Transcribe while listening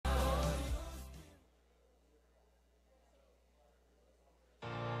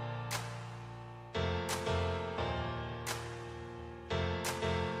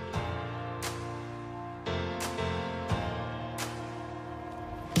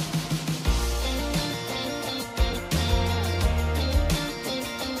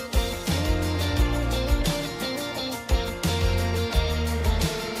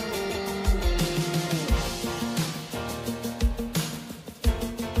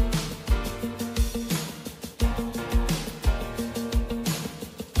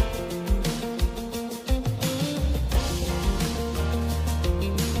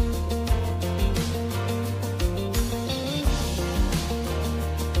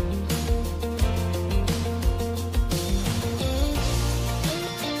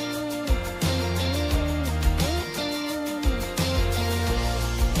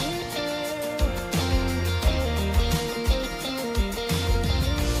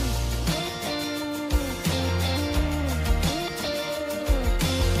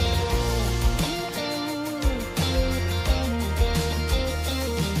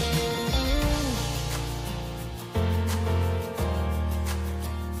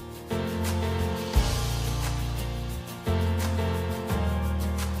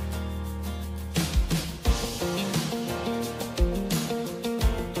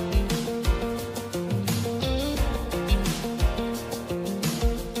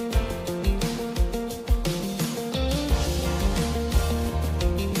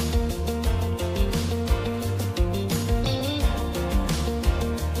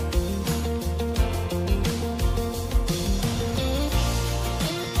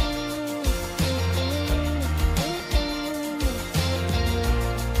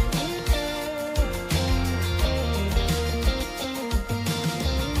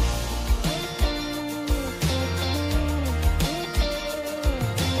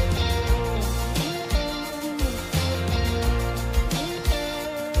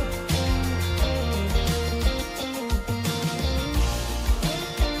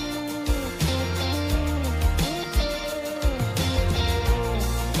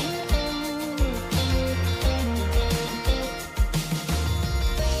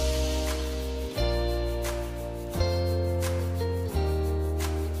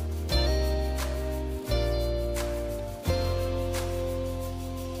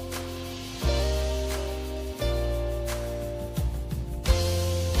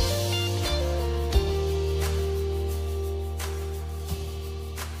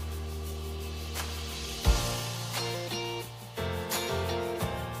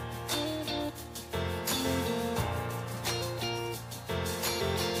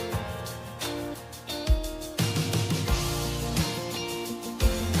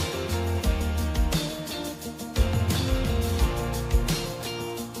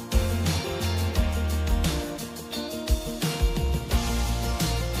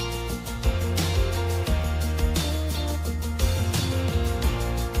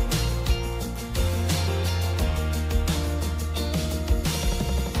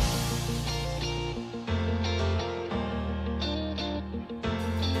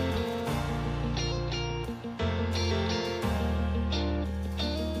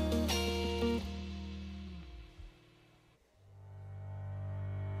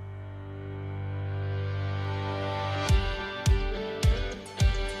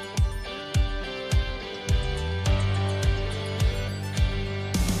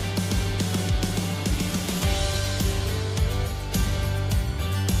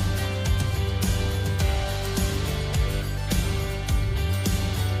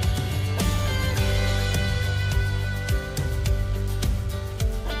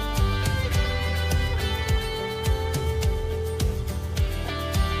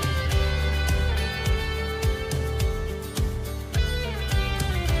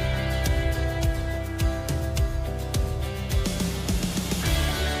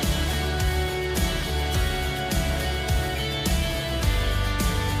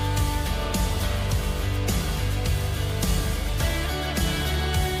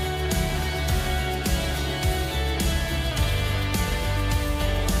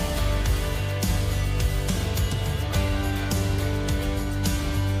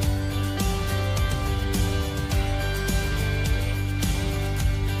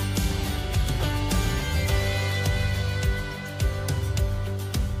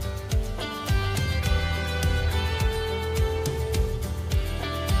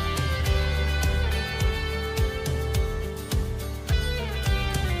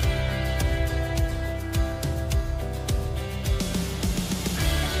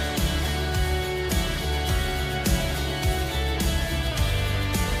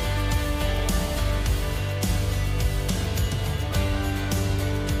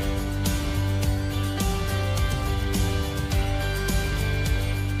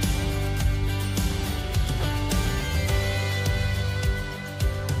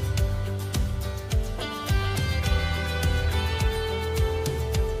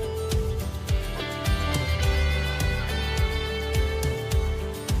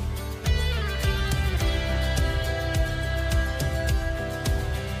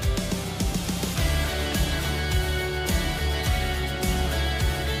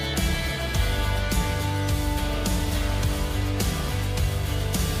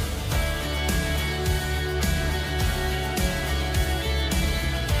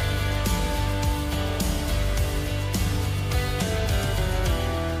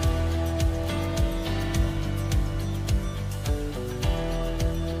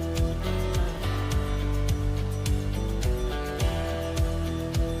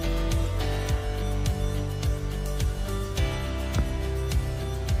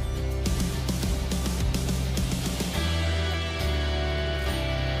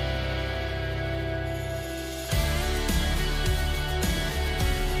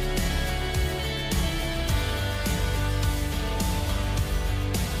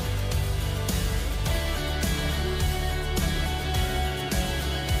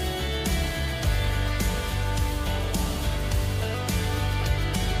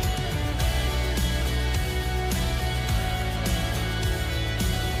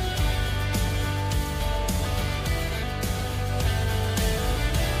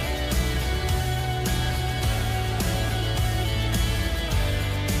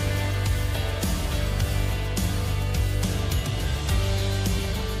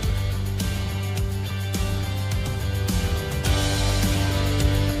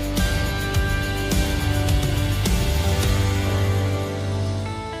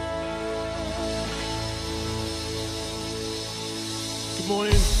Good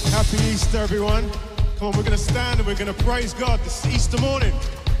morning. Happy Easter, everyone. Come on, we're going to stand and we're going to praise God this Easter morning.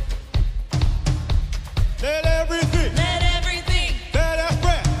 Let everything that has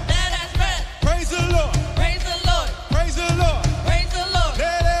breath, praise the Lord. Praise the Lord. Praise the Lord. Praise the Lord.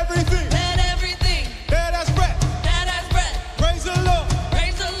 Let everything that has breath, praise the Lord.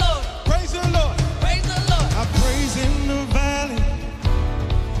 Praise the Lord. Praise the Lord. Praise the Lord. I praise in the valley,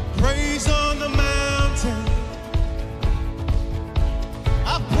 praise on the mountain.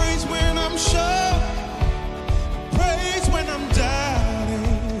 I praise when I'm sure, praise when I'm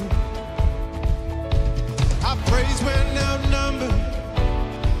doubting. I praise when outnumbered,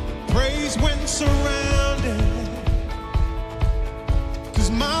 praise when surrounded. 'Cause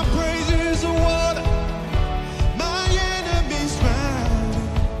my praise is the water my enemies drowning.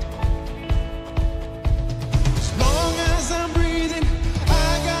 As long as I'm breathing,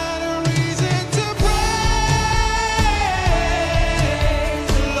 I got a reason to praise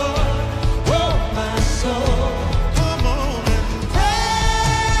the Lord. Oh, my soul, come on and praise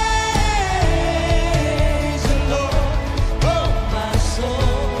the Lord. Oh, my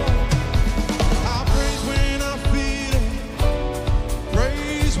soul. I praise when I feel it,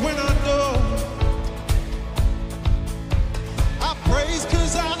 praise when I know. I praise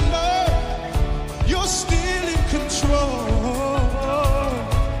 'cause I know you're still in control.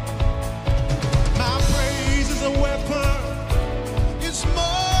 My praise is a weapon, it's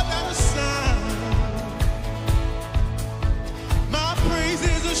more than a sound. My praise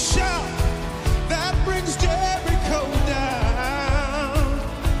is a shout that brings Jericho down.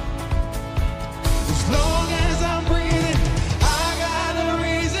 As long as I'm breathing, I got a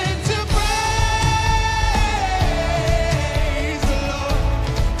reason to praise the Lord.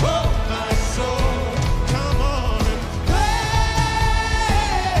 Oh, my soul, come on and praise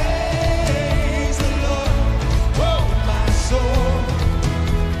the Lord. Oh, my soul,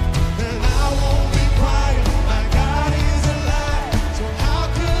 and I won't be quiet. My God is alive, so how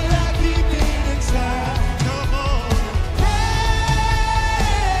could I keep it inside? Come on and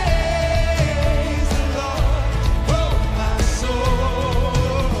praise the Lord. Oh, my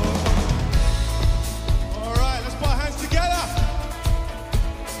soul. All right, let's put our hands together.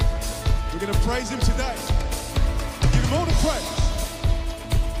 We're going to praise him today. Give him all the praise.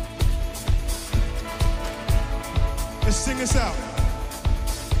 Let's sing this out.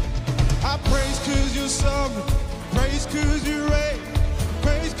 I praise 'cause you're sovereign, praise 'cause you reign,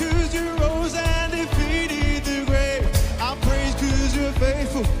 praise 'cause you rose and defeated the grave. I praise 'cause you're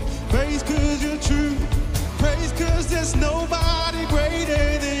faithful, praise 'cause you're true, praise 'cause there's nobody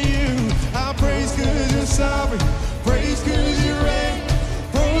greater than you. I praise 'cause you're sovereign, praise 'cause you reign,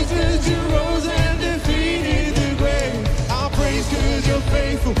 praise 'cause you rose and defeated the grave. I praise 'cause you're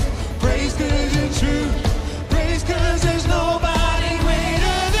faithful, praise 'cause you're true, praise 'cause there's nobody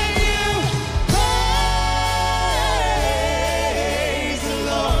greater than you. Praise the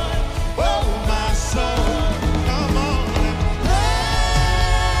Lord, oh, my soul. Come on and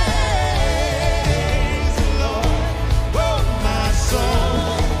praise the Lord, oh, my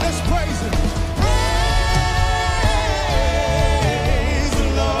soul. Let's praise him. Praise the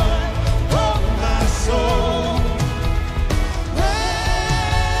Lord, oh, my soul.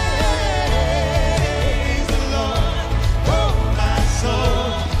 Praise the Lord, oh, my soul.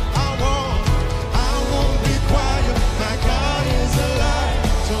 I won't be quiet. My God is alive,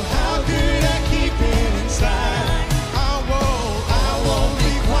 so how could I keep it inside? I won't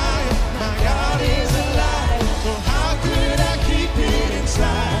be quiet. My God is alive, so how could I keep it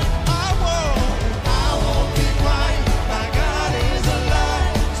inside? I won't be quiet. My God is alive,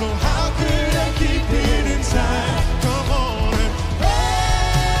 so how could I keep it inside? Come on and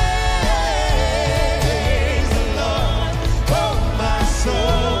praise the Lord, oh, my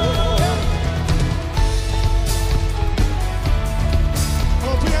soul. Come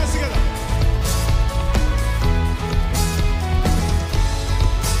on, put your hands together.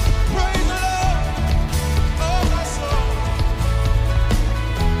 Praise the Lord, oh, my soul.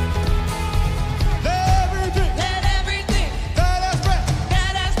 Let everything that has breath,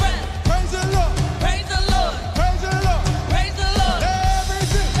 praise the Lord. Praise the Lord. Praise the Lord. Praise the Lord.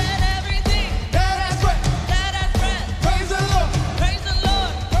 Let everything that has breath, praise the Lord. Praise the Lord.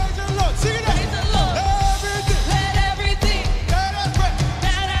 Praise the Lord. Sing it out. Praise the Lord. Let everything that has breath,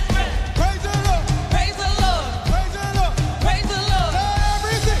 praise the Lord. Praise the Lord. Praise the Lord. Praise the Lord.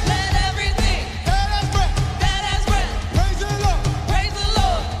 Let everything that has breath, praise the Lord. Praise the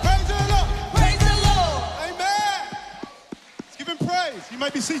Lord. Praise the Lord. Amen. Let's give him praise. You may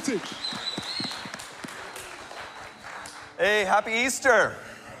be seated. Hey, happy Easter.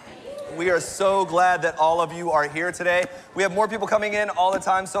 We are so glad that all of you are here today. We have more people coming in all the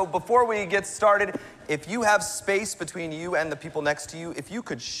time. So before we get started, if you have space between you and the people next to you, if you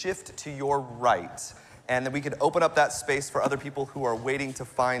could shift to your right, and then we could open up that space for other people who are waiting to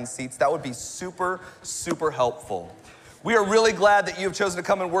find seats, that would be super, super helpful. We are really glad that you have chosen to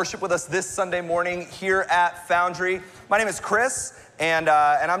come and worship with us this Sunday morning here at Foundry. My name is Chris, and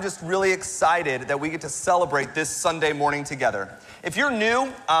I'm just really excited that we get to celebrate this Sunday morning together. If you're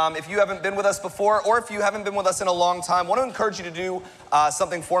new, if you haven't been with us before, or if you haven't been with us in a long time, I want to encourage you to do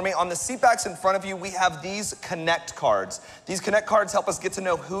something for me. On the seat backs in front of you, we have these Connect cards. These Connect cards help us get to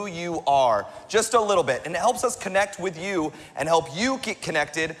know who you are just a little bit, and it helps us connect with you and help you get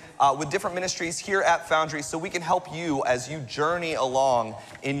connected with different ministries here at Foundry so we can help you as you journey along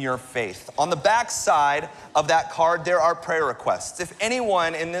in your faith. On the back side of that card, there are prayer requests. If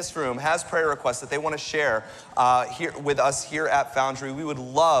anyone in this room has prayer requests that they want to share here with us here at Foundry, we would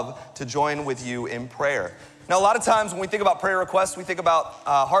love to join with you in prayer. Now, a lot of times when we think about prayer requests, we think about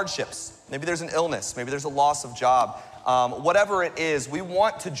hardships. Maybe there's an illness, maybe there's a loss of job. Whatever it is, we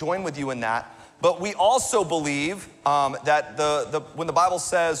want to join with you in that. But we also believe that when the Bible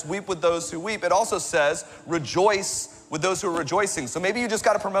says, weep with those who weep, it also says, rejoice with those who are rejoicing. So maybe you just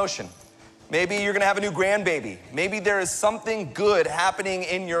got a promotion. Maybe you're gonna have a new grandbaby. Maybe there is something good happening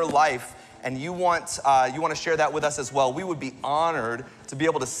in your life and you want to share that with us as well. We would be honored to be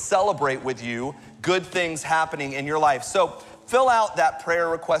able to celebrate with you good things happening in your life. So fill out that prayer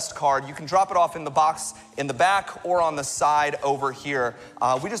request card. You can drop it off in the box in the back or on the side over here.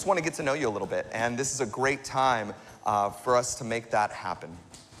 We just want to get to know you a little bit, and this is a great time for us to make that happen.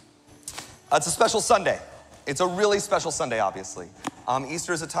 It's a special Sunday. It's a really special Sunday, obviously.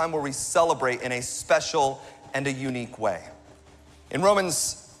 Easter is a time where we celebrate in a special and a unique way. In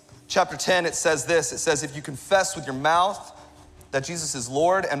Romans chapter 10, it says this. It says, if you confess with your mouth that Jesus is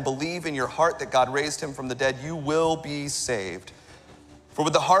Lord and believe in your heart that God raised him from the dead, you will be saved. For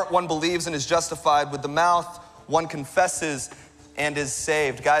with the heart one believes and is justified, with the mouth one confesses and is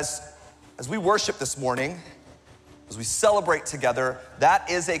saved. Guys, as we worship this morning, as we celebrate together, that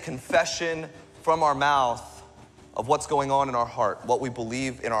is a confession from our mouth of what's going on in our heart, what we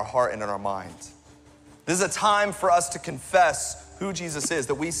believe in our heart and in our mind. This is a time for us to confess who Jesus is,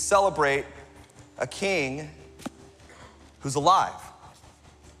 that we celebrate a king who's alive.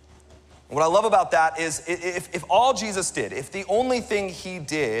 And what I love about that is if all Jesus did, if the only thing he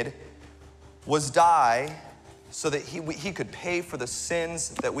did was die so that he could pay for the sins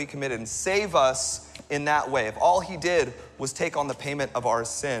that we committed and save us in that way, if all he did was take on the payment of our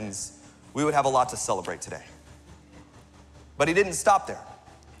sins, we would have a lot to celebrate today. But he didn't stop there.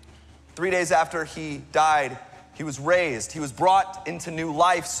 3 days after he died, he was raised. He was brought into new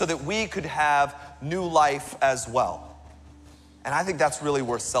life so that we could have new life as well. And I think that's really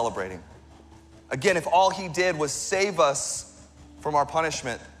worth celebrating. Again, if all he did was save us from our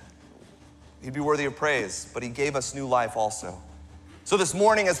punishment, he'd be worthy of praise, but he gave us new life also. So this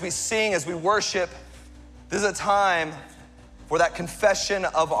morning, as we sing, as we worship, this is a time for that confession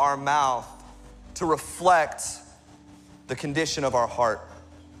of our mouth to reflect the condition of our heart.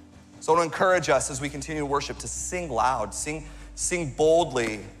 So I want to encourage us as we continue to worship to sing loud, sing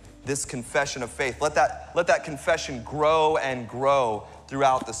boldly this confession of faith. Let that confession grow and grow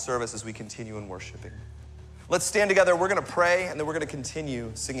throughout the service as we continue in worshiping. Let's stand together. We're going to pray, and then we're going to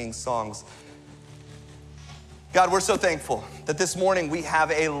continue singing songs. God, we're so thankful that this morning we have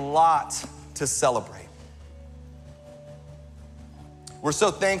a lot to celebrate. We're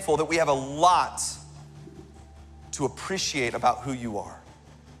so thankful that we have a lot to appreciate about who you are.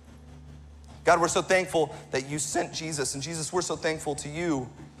 God, we're so thankful that you sent Jesus. And Jesus, we're so thankful to you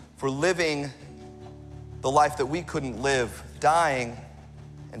for living the life that we couldn't live, dying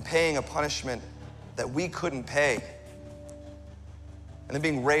and paying a punishment that we couldn't pay, and then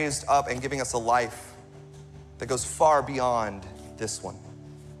being raised up and giving us a life that goes far beyond this one.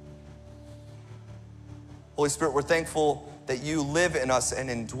 Holy Spirit, we're thankful that you live in us and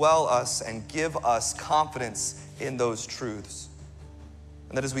indwell us and give us confidence in those truths.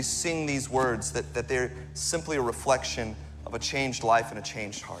 And that as we sing these words, that they're simply a reflection of a changed life and a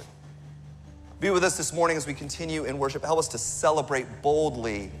changed heart. Be with us this morning as we continue in worship. Help us to celebrate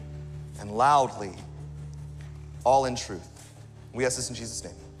boldly and loudly, all in truth. We ask this in Jesus'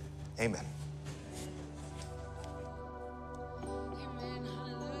 name. Amen.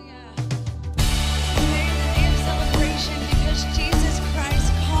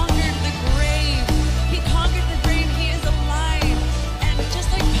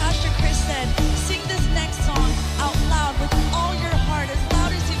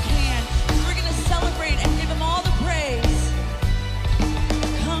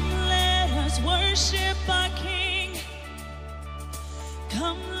 Come let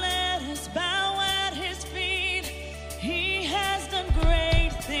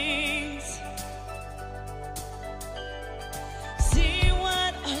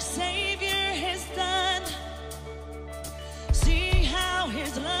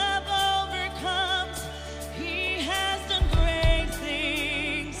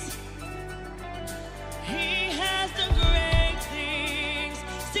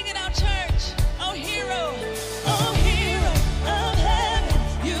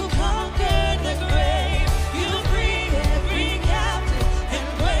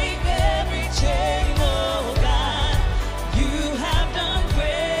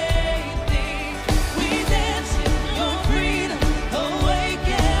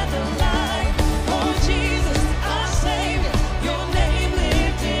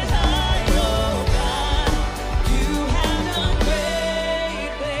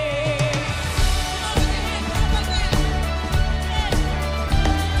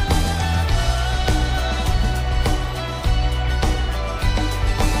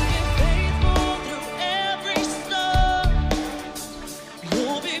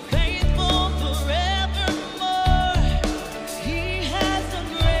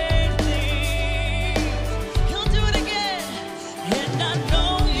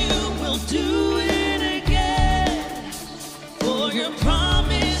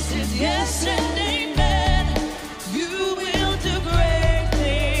Yes and amen. You will do great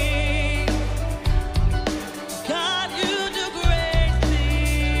things. God, you do great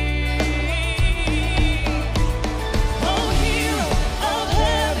things. Oh, hero of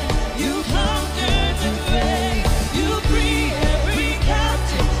heaven, you conquered the grave. You free every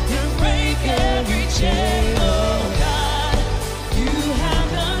captive and break every chain. Oh, God, you have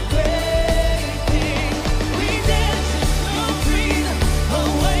done great things. We dance in your freedom,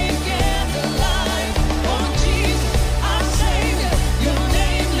 awake and alive. Oh, Jesus, our Savior, your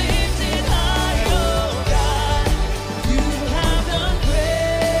name lifted high. Oh, God, you have done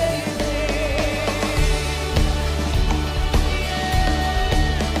great things.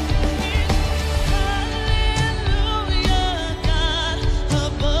 Hallelujah, God,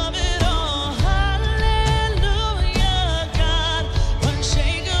 above it all. Hallelujah, God,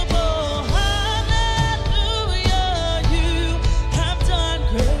 unshakable. Hallelujah, you have done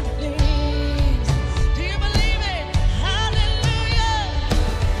great things. Do you believe it? Hallelujah.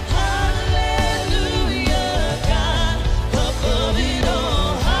 Hallelujah, God, above it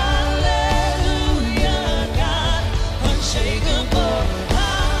all. Hallelujah, God, unshakable.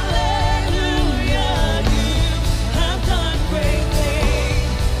 Hallelujah, you have done great things.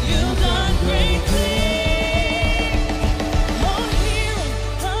 You've done great things. Oh, hero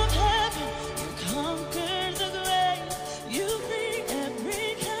of heaven, you conquered the grave. You free every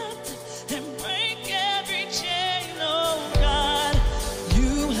captive and break every chain. Oh, God,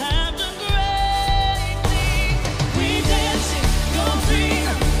 you have done great things. We dance in your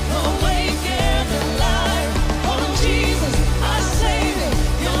freedom, awake and alive. Oh, Jesus, our Savior,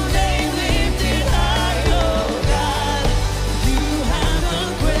 your name lifted high. Oh, God, you have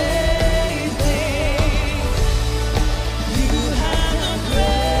done great things. You have done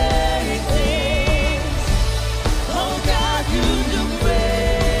great things. Oh, God, you do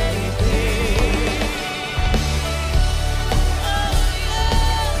great things. Oh,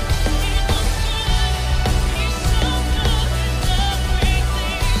 yeah, He's so good. He's done great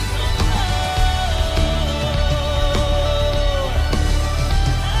things.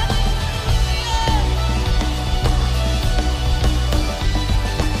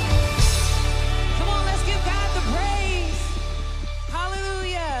 Come on, let's give God the praise.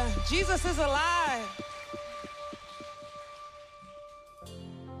 Hallelujah. Jesus is alive.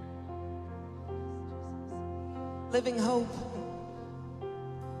 Living hope.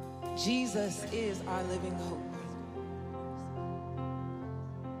 Jesus is our living hope.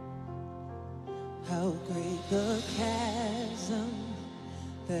 How great the chasm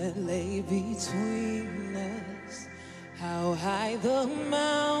that lay between us. How high the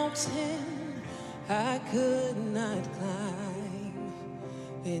mountain I could not climb.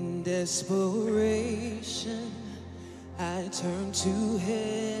 In desperation, I turned to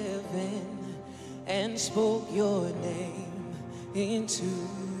heaven and spoke your name into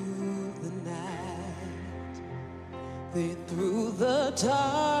the night. Then through the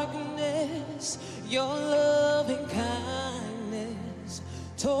darkness, your loving kindness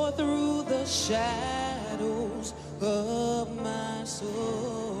tore through the shadows of my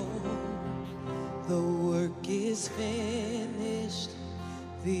soul. The work is finished,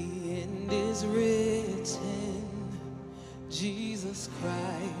 the end is written. Jesus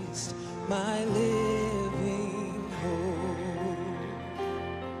Christ, my living hope.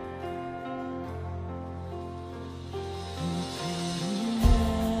 Who could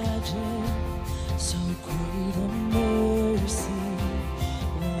imagine so great a mercy?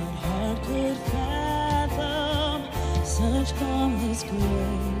 What heart could fathom such boundless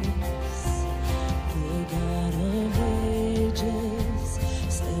grace? The God of ages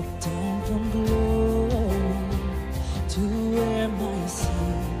stepped down from glory to wear my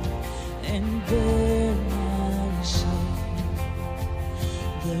sin and bear my shame.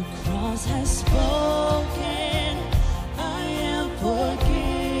 The cross has spoken, I am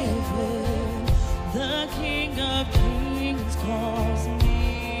forgiven. The King of Kings calls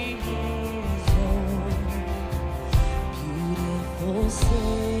me his own. Beautiful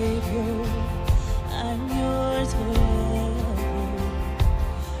Savior,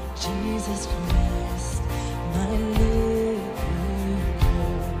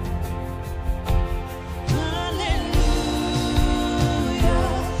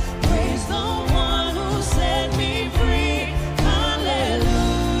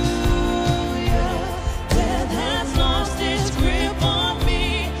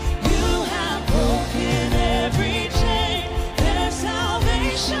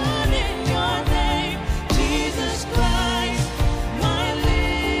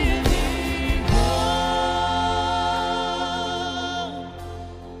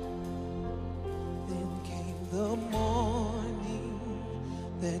 the morning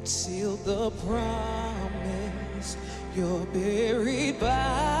that sealed the promise, your buried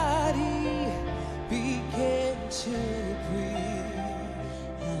body began to breathe.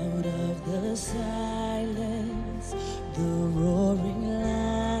 Out of the silence, the roaring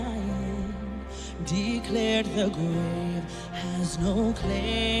lion declared the grave has no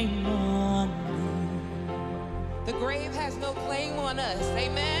claim on me. The grave has no claim on us,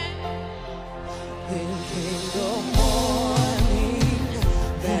 amen? Then came the morning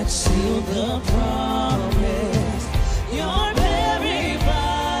that sealed the promise. Your very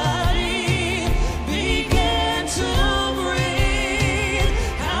body began to breathe.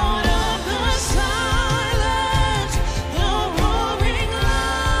 Out of the silence, the roaring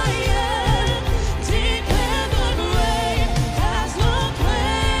lion declared the grave has no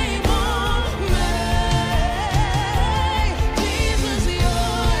claim on me. Jesus,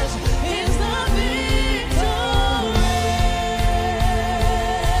 yours is the victory.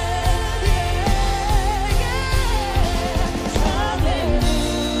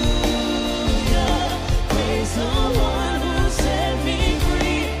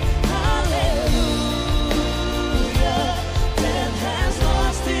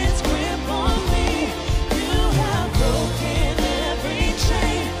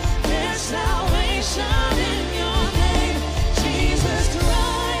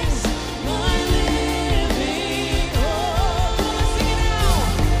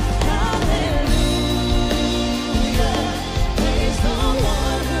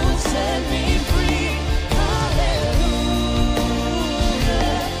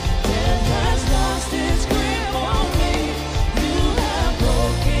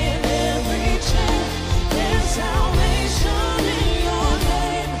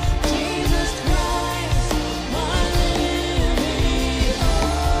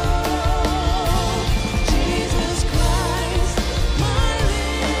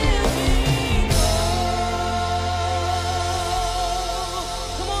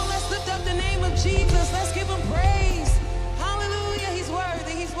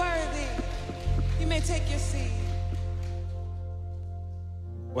 Take your seat.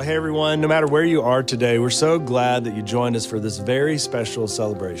 Well, hey everyone, no matter where you are today, we're so glad that you joined us for this very special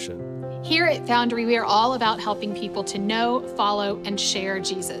celebration. Here at Foundry, we are all about helping people to know, follow, and share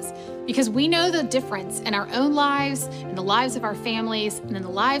Jesus. Because we know the difference in our own lives, in the lives of our families, and in the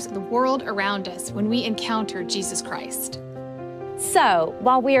lives of the world around us when we encounter Jesus Christ. So,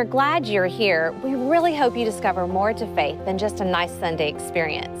 while we are glad you're here, we really hope you discover more to faith than just a nice Sunday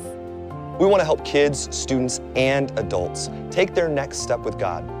experience. We want to help kids, students, and adults take their next step with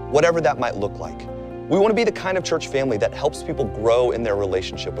God, whatever that might look like. We want to be the kind of church family that helps people grow in their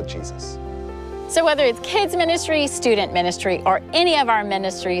relationship with Jesus. So whether it's kids ministry, student ministry, or any of our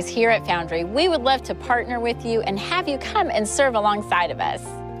ministries here at Foundry, we would love to partner with you and have you come and serve alongside of us.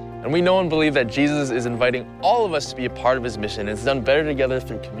 And we know and believe that Jesus is inviting all of us to be a part of his mission. It's done better together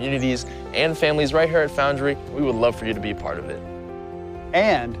through communities and families right here at Foundry. We would love for you to be a part of it.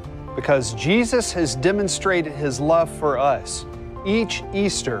 And because Jesus has demonstrated his love for us, each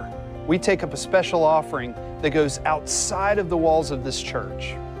Easter, we take up a special offering that goes outside of the walls of this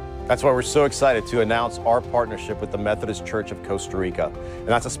church. That's why we're so excited to announce our partnership with the Methodist Church of Costa Rica. And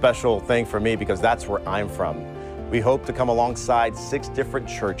that's a special thing for me because that's where I'm from. We hope to come alongside 6 different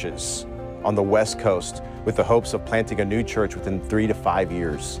churches on the West Coast with the hopes of planting a new church within 3 to 5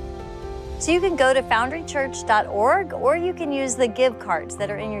 years. So you can go to foundrychurch.org or you can use the give cards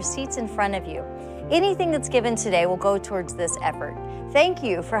that are in your seats in front of you. Anything that's given today will go towards this effort. Thank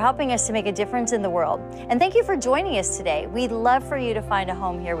you for helping us to make a difference in the world. And thank you for joining us today. We'd love for you to find a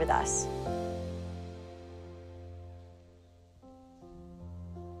home here with us.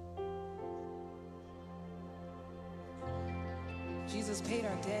 Jesus paid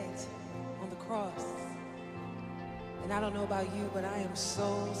our debt on the cross. And I don't know about you, but I am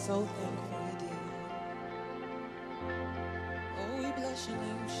so thankful he did. Oh, we bless your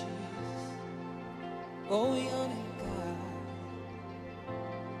name, Jesus. Oh, we honor you, God.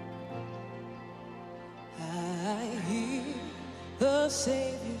 I hear the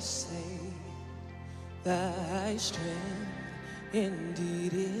Savior say, thy strength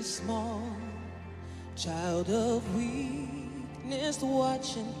indeed is small. Child of weakness,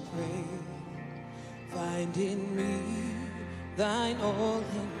 watch and pray. Find in me thine all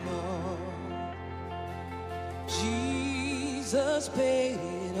in all. Jesus paid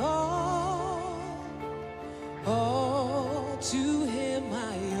it all to him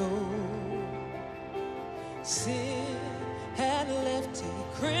I owe. Sin had left a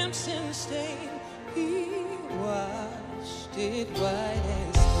crimson stain, he washed it white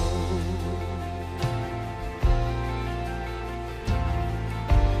as snow.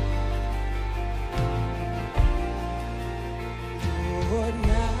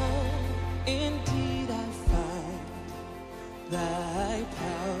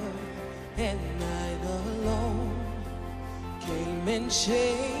 and night alone came and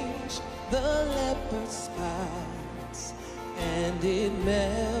changed the leper's spots, and it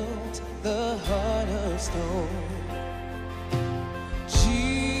melted the heart of stone.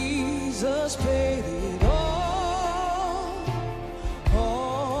 Jesus paid it all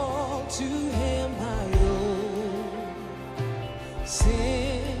to him I owe.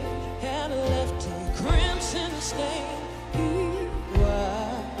 Sin had left a crimson stain, he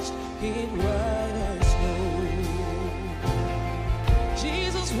washed it white as snow.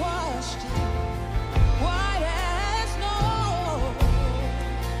 Jesus washed it white as snow.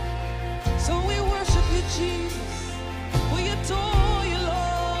 So we worship you, Jesus. We adore you,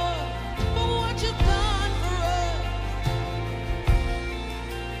 Lord, for what you've done for us.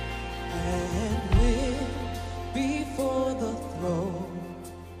 And when before the throne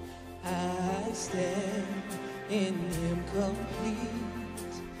I stand in him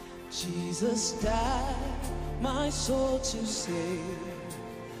complete, Jesus died my soul to save.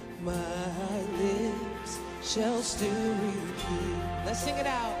 My lips shall still repeat. Let's sing it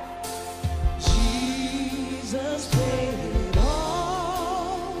out. Jesus paid it all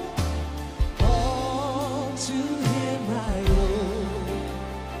to him I owe.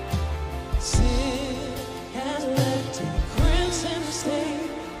 Sin has left a crimson stain,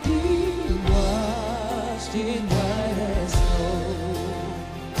 he washed it white as snow.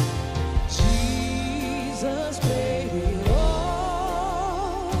 Jesus paid it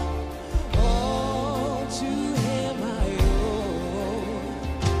all to him I owe.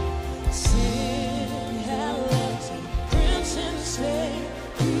 Sin had left a crimson stain,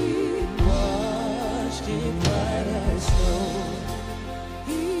 he washed it white as snow.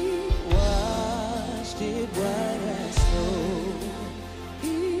 He washed it white as snow.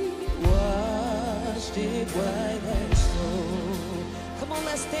 He washed it white as snow. Come on,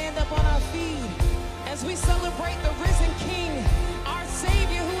 let's stand up on our feet as we celebrate the risen King, our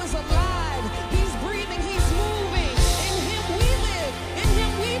Savior who is alive. He's breathing, he's moving. In him we live, in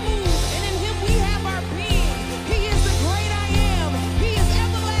him we move, and in him we have our being. He is the great I am. He is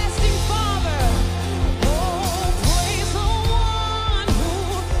everlasting Father. Oh, praise the one who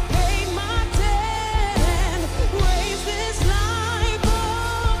paid my debt and raised this life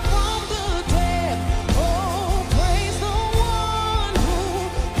up from the dead. Oh, praise the one who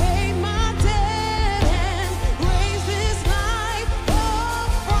paid my debt and raised this life up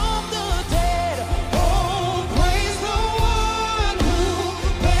from the dead. Oh, praise the one who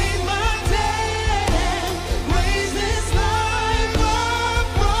paid my debt and raised this life up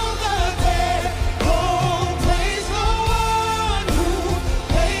from the dead. Oh, praise the one who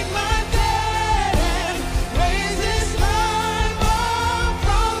paid my debt and raised this life up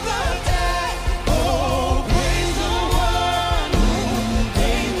from the dead. Oh, praise the one who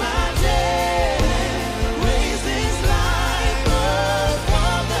paid my debt and raised this life up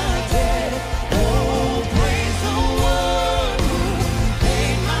from the dead. Oh, praise the one who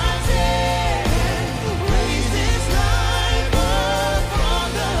paid my debt and raised this life up from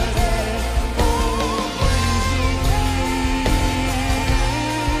the dead. Oh, praise the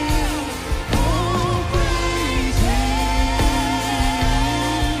oh, praise him.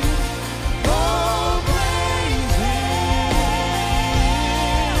 Oh, praise him.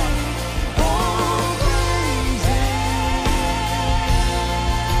 Oh, praise him.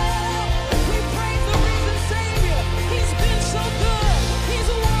 We praise the risen Savior. He's been so good. He's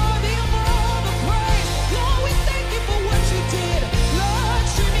worthy of all the praise. Lord, we thank you for what you did. Lord,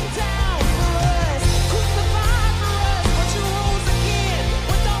 streaming down for us, crucified for us, but you rose again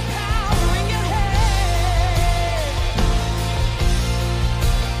with all power in your hand.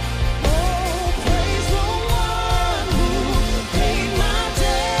 Oh, praise the one who paid my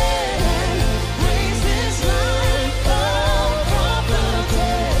debt and raised this life up from the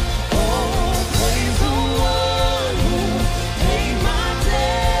dead. Oh, praise the one who paid my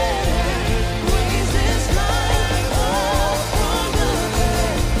debt and raised this life up from the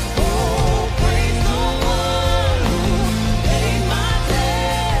dead. Oh, praise the one who paid my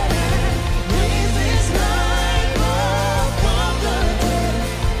debt and raised this life up from the dead.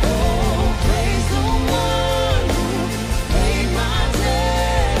 Oh, praise the one who paid my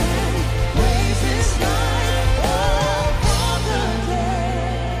debt and raised this life up from the dead.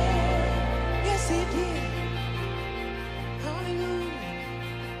 Yes, he did. Hallelujah.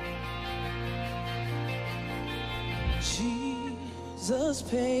 Jesus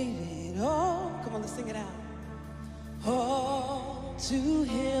paid it all. Come on, let's sing it out. All to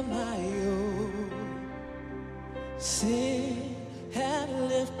him I owe. Sin had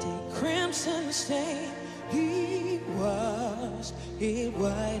lifted crimson stain, He washed it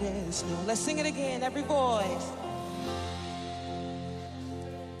white as snow. Let's sing it again, every voice.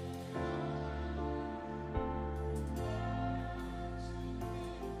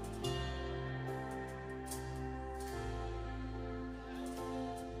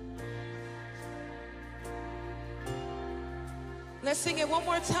 Let's sing it one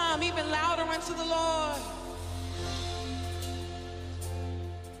more time, even louder unto the Lord.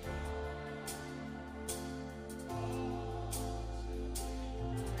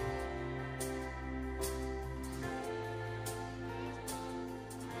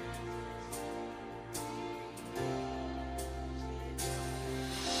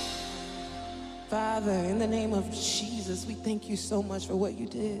 Father, in the name of Jesus, we thank you so much for what you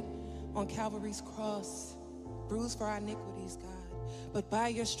did on Calvary's cross, bruised for our iniquities, God. But by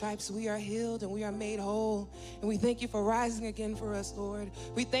your stripes we are healed and we are made whole. And we thank you for rising again for us, Lord.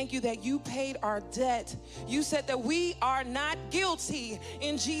 We thank you that you paid our debt. You said that we are not guilty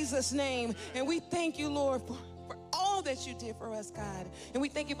in Jesus' name. And we thank you, Lord, for all that you did for us, God. And we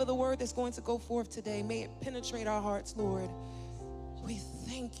thank you for the word that's going to go forth today. May it penetrate our hearts, Lord. We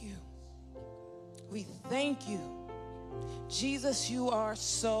thank you. We thank you. Jesus, you are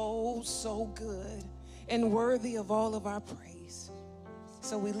so, so good and worthy of all of our praise.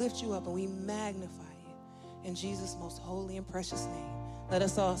 So we lift you up and we magnify you in Jesus' most holy and precious name. Let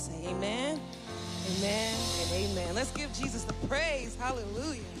us all say amen, amen, and amen. Let's give Jesus the praise.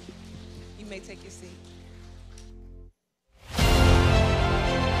 Hallelujah. You may take your seat.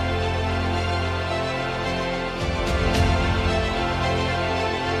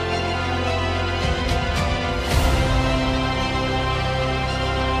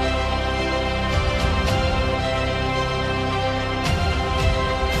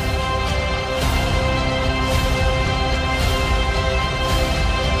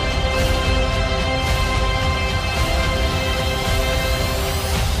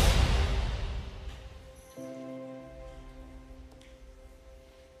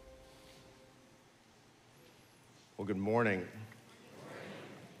 Well, good morning.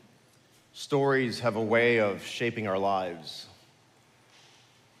 Stories have a way of shaping our lives.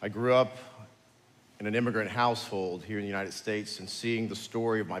 I grew up in an immigrant household here in the United States and seeing the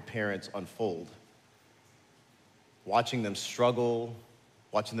story of my parents unfold. Watching them struggle,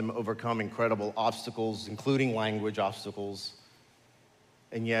 watching them overcome incredible obstacles, including language obstacles,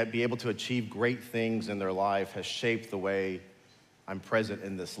 and yet be able to achieve great things in their life has shaped the way I'm present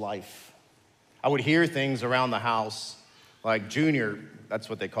in this life. I would hear things around the house like Junior,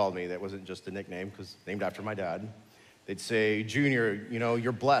 that's what they called me. That wasn't just a nickname because named after my dad. They'd say, Junior, you know,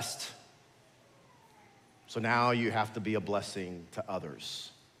 you're blessed. So now you have to be a blessing to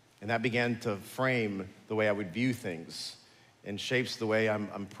others. And that began to frame the way I would view things and shapes the way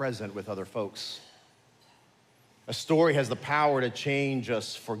I'm present with other folks. A story has the power to change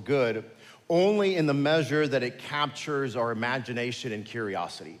us for good only in the measure that it captures our imagination and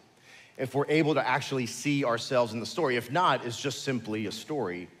curiosity. If we're able to actually see ourselves in the story. If not, it's just simply a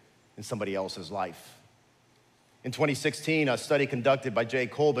story in somebody else's life. In 2016, a study conducted by Jay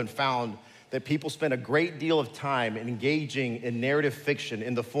Colbin found that people spend a great deal of time engaging in narrative fiction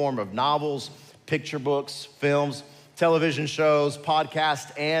in the form of novels, picture books, films, television shows,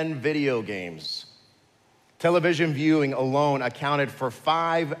 podcasts, and video games. Television viewing alone accounted for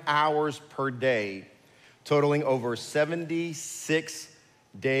 5 hours per day, totaling over 76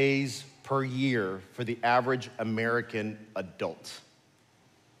 days per year for the average American adult.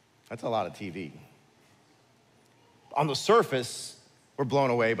 That's a lot of TV. On the surface, we're blown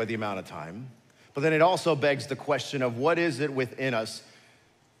away by the amount of time, but then it also begs the question of what is it within us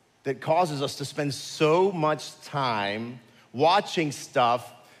that causes us to spend so much time watching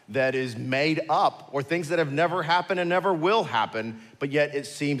stuff that is made up or things that have never happened and never will happen, but yet it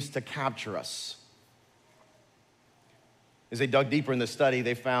seems to capture us. As they dug deeper in the study,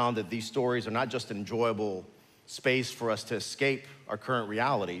 they found that these stories are not just an enjoyable space for us to escape our current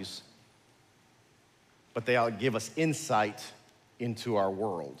realities, but they give us insight into our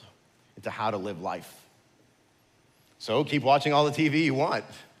world, into how to live life. So keep watching all the TV you want.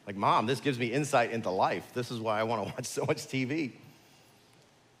 Like, Mom, this gives me insight into life. This is why I want to watch so much TV.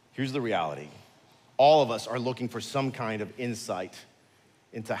 Here's the reality. All of us are looking for some kind of insight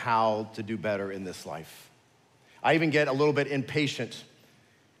into how to do better in this life. I even get a little bit impatient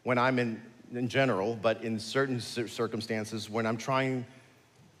when I'm in general, but in certain circumstances when I'm trying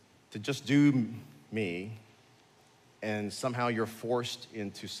to just do me and somehow you're forced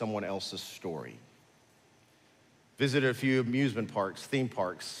into someone else's story. Visited a few amusement parks, theme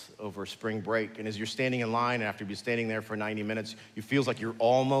parks over spring break, and as you're standing in line, and after you've been standing there for 90 minutes, you feel like you're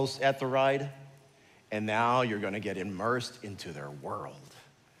almost at the ride, and now you're gonna get immersed into their world.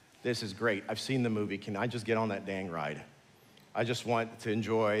 This is great. I've seen the movie. Can I just get on that dang ride? I just want to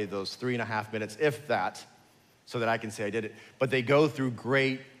enjoy those 3.5 minutes, if that, so that I can say I did it. But they go through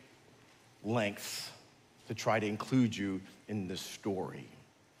great lengths to try to include you in the story.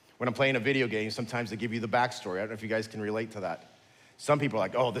 When I'm playing a video game, sometimes they give you the backstory. I don't know if you guys can relate to that. Some people are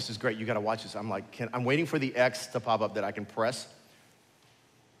like, oh, this is great, you gotta watch this. I'm like, I'm waiting for the X to pop up that I can press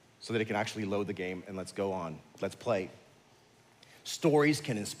so that it can actually load the game, and let's go on, let's play. Stories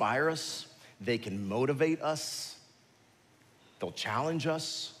can inspire us, they can motivate us, they'll challenge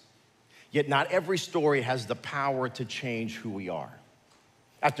us, yet not every story has the power to change who we are.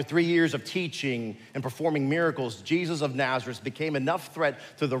 After 3 years of teaching and performing miracles, Jesus of Nazareth became enough threat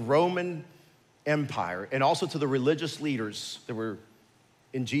to the Roman Empire and also to the religious leaders that were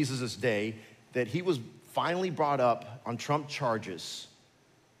in Jesus' day that he was finally brought up on Trump charges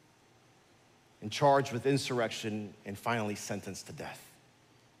and charged with insurrection and finally sentenced to death.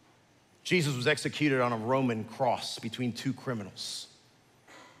 Jesus was executed on a Roman cross between two criminals.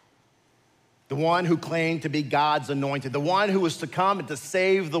 The one who claimed to be God's anointed, the one who was to come and to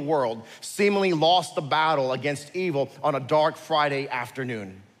save the world, seemingly lost the battle against evil on a dark Friday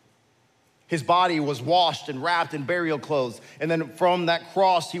afternoon. His body was washed and wrapped in burial clothes, and then from that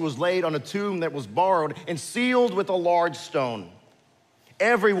cross, he was laid on a tomb that was borrowed and sealed with a large stone.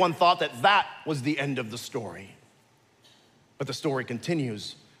 Everyone thought that that was the end of the story. But the story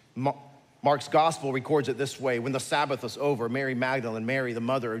continues. Mark's gospel records it this way. When the Sabbath was over, Mary Magdalene, Mary, the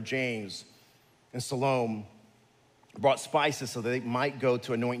mother of James, and Salome brought spices so that they might go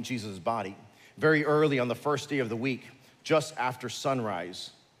to anoint Jesus' body. Very early on the first day of the week, just after sunrise,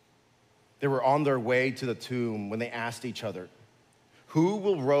 they were on their way to the tomb when they asked each other, who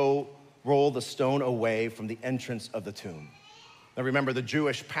will roll the stone away from the entrance of the tomb? Now remember, the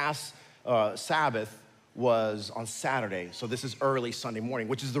Jewish Sabbath was on Saturday, so this is early Sunday morning,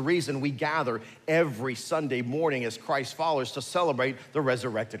 which is the reason we gather every Sunday morning as Christ followers to celebrate the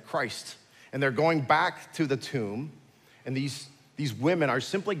resurrected Christ. And they're going back to the tomb, and these women are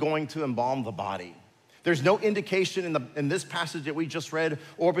simply going to embalm the body. There's no indication in this passage that we just read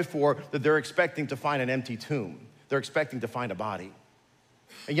or before that they're expecting to find an empty tomb. They're expecting to find a body.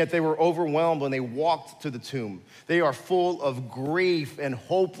 And yet they were overwhelmed when they walked to the tomb. They are full of grief and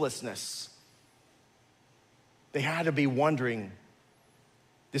hopelessness. They had to be wondering,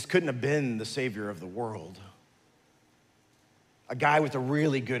 this couldn't have been the Savior of the world. A guy with a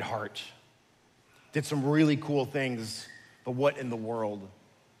really good heart, did some really cool things, but what in the world?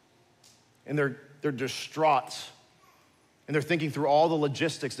 And they're distraught. And they're thinking through all the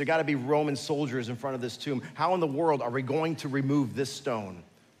logistics. There gotta be Roman soldiers in front of this tomb. How in the world are we going to remove this stone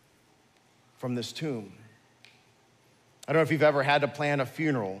from this tomb? I don't know if you've ever had to plan a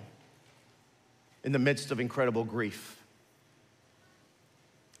funeral in the midst of incredible grief.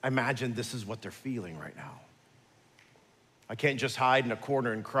 I imagine this is what they're feeling right now. I can't just hide in a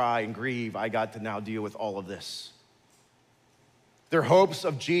corner and cry and grieve. I got to now deal with all of this. Their hopes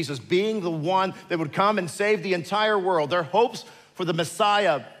of Jesus being the one that would come and save the entire world, their hopes for the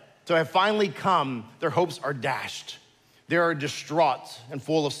Messiah to have finally come, their hopes are dashed. They are distraught and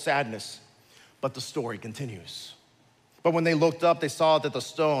full of sadness. But the story continues. But when they looked up, they saw that the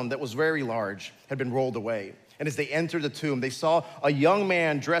stone that was very large had been rolled away. And as they entered the tomb, they saw a young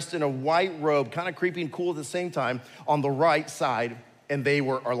man dressed in a white robe, kind of creepy and cool at the same time, on the right side, and they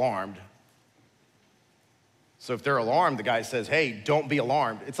were alarmed. So if they're alarmed, the guy says, hey, don't be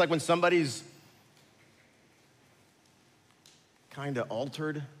alarmed. It's like when somebody's kind of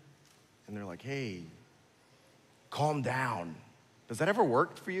altered, and they're like, hey, calm down. Does that ever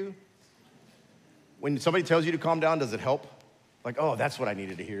work for you? When somebody tells you to calm down, does it help? Like, oh, that's what I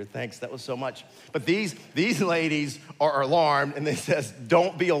needed to hear. Thanks, that was so much. But these ladies are alarmed, and they says,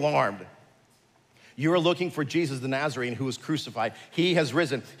 don't be alarmed. You are looking for Jesus the Nazarene who was crucified. He has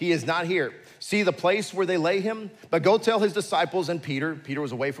risen. He is not here. See the place where they lay him? But go tell his disciples and Peter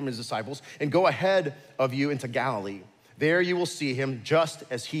was away from his disciples, and go ahead of you into Galilee. There you will see him just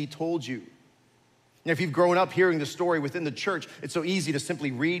as he told you. Now, if you've grown up hearing the story within the church, it's so easy to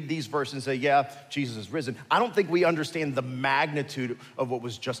simply read these verses and say, yeah, Jesus is risen. I don't think we understand the magnitude of what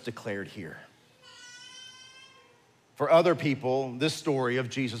was just declared here. For other people, this story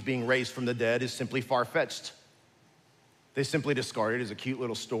of Jesus being raised from the dead is simply far-fetched. They simply discard it as a cute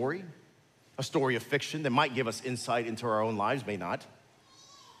little story, a story of fiction that might give us insight into our own lives, may not,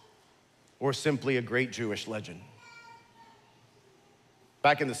 or simply a great Jewish legend.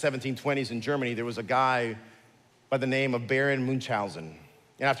 Back in the 1720s in Germany, there was a guy by the name of Baron Munchausen.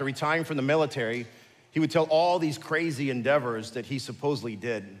 And after retiring from the military, he would tell all these crazy endeavors that he supposedly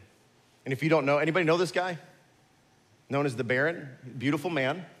did. And if you don't know, anybody know this guy? Known as the Baron, beautiful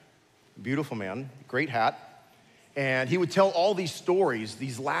man, great hat. And he would tell all these stories,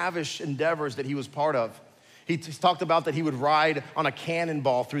 these lavish endeavors that he was part of. He talked about that he would ride on a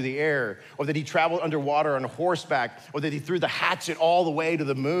cannonball through the air, or that he traveled underwater on horseback, or that he threw the hatchet all the way to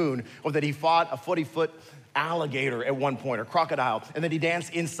the moon, or that he fought a 40-foot alligator at one point, or crocodile, and then he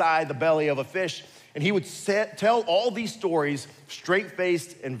danced inside the belly of a fish. And he would tell all these stories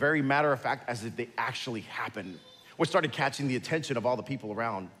straight-faced and very matter-of-fact as if they actually happened, which started catching the attention of all the people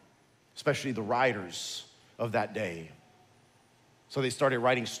around, especially the writers of that day. So they started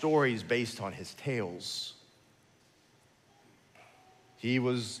writing stories based on his tales. He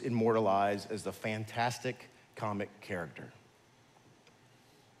was immortalized as the fantastic comic character.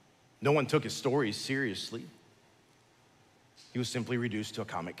 No one took his stories seriously. He was simply reduced to a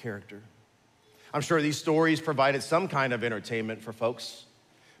comic character. I'm sure these stories provided some kind of entertainment for folks,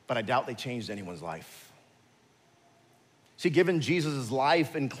 but I doubt they changed anyone's life. See, given Jesus'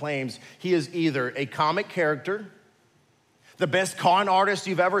 life and claims, he is either a comic character, the best con artist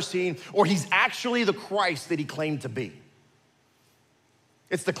you've ever seen, or he's actually the Christ that he claimed to be.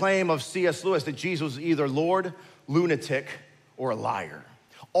 It's the claim of C.S. Lewis that Jesus was either Lord, lunatic, or a liar.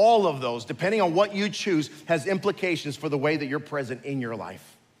 All of those, depending on what you choose, has implications for the way that you're present in your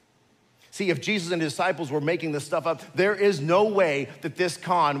life. See, if Jesus and his disciples were making this stuff up, there is no way that this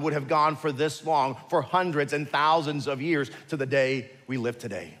con would have gone for this long, for hundreds and thousands of years to the day we live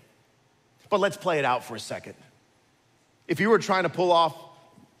today. But let's play it out for a second. If you were trying to pull off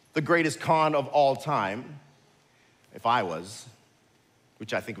the greatest con of all time, if I was,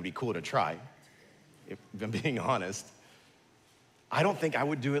 which I think would be cool to try, if I'm being honest, I don't think I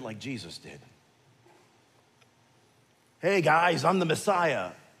would do it like Jesus did. Hey guys, I'm the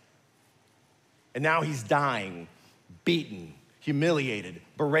Messiah. And now he's dying, beaten, humiliated,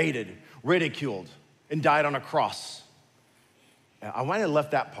 berated, ridiculed, and died on a cross. I might have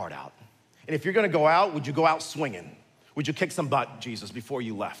left that part out. And if you're gonna go out, would you go out swinging? Would you kick some butt, Jesus, before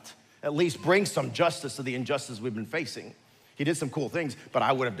you left? At least bring some justice to the injustice we've been facing. He did some cool things, but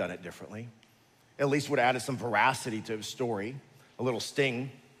I would have done it differently. At least would have added some veracity to his story, a little sting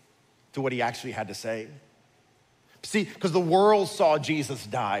to what he actually had to say. See, because the world saw Jesus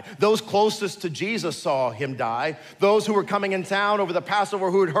die. Those closest to Jesus saw him die. Those who were coming in town over the Passover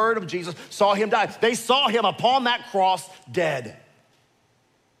who had heard of Jesus saw him die. They saw him upon that cross dead.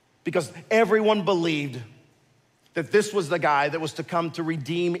 Because everyone believed that this was the guy that was to come to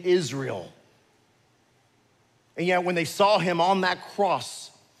redeem Israel. And yet when they saw him on that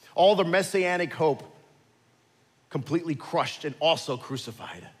cross, all the messianic hope completely crushed and also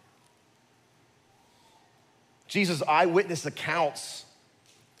crucified. Jesus' eyewitness accounts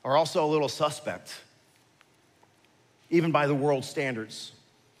are also a little suspect, even by the world's standards.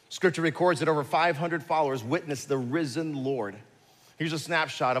 Scripture records that over 500 followers witnessed the risen Lord. Here's a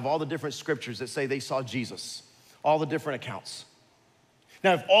snapshot of all the different scriptures that say they saw Jesus, all the different accounts.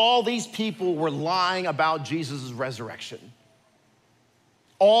 Now, if all these people were lying about Jesus' resurrection,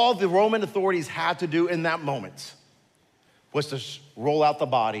 all the Roman authorities had to do in that moment was to roll out the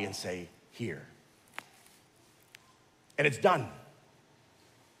body and say, here. And it's done.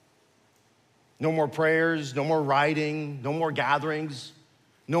 No more prayers, no more writing, no more gatherings,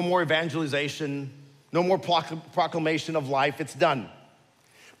 no more evangelization, no more proclamation of life. It's done.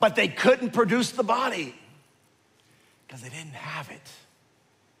 But they couldn't produce the body because they didn't have it.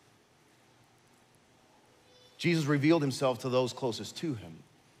 Jesus revealed himself to those closest to him,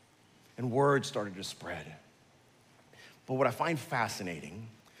 and word started to spread. But what I find fascinating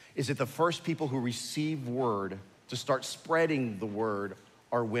is that the first people who receive word to start spreading the word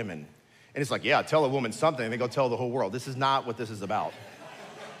are women. And it's like, yeah, tell a woman something, and they go tell the whole world. This is not what this is about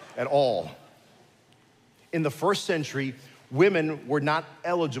at all. In the first century, women were not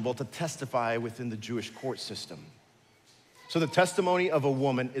eligible to testify within the Jewish court system. So the testimony of a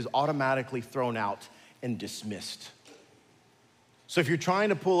woman is automatically thrown out and dismissed. So if you're trying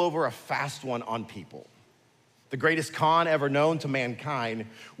to pull over a fast one on people, the greatest con ever known to mankind,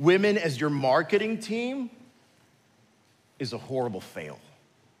 women as your marketing team is a horrible fail.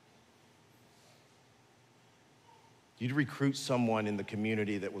 You'd recruit someone in the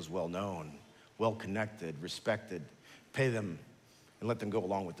community that was well-known, well-connected, respected, pay them and let them go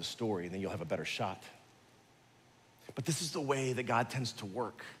along with the story, and then you'll have a better shot. But this is the way that God tends to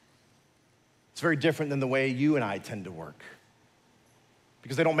work. It's very different than the way you and I tend to work,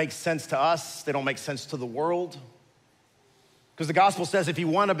 because they don't make sense to us, they don't make sense to the world, Because the gospel says if you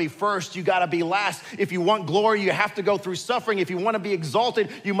want to be first, you got to be last. If you want glory, you have to go through suffering. If you want to be exalted,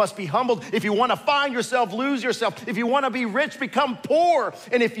 you must be humbled. If you want to find yourself, lose yourself. If you want to be rich, become poor.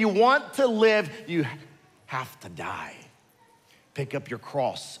 And if you want to live, you have to die. Pick up your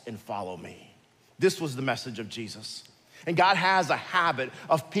cross and follow me. This was the message of Jesus. And God has a habit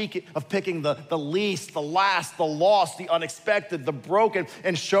of picking the least, the last, the lost, the unexpected, the broken,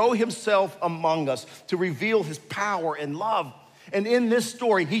 and show himself among us to reveal his power and love. And in this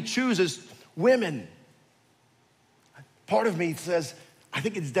story, he chooses women. Part of me says, I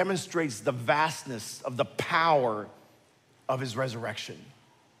think it demonstrates the vastness of the power of his resurrection.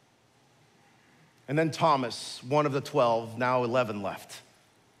 And then Thomas, one of the 12, now 11 left.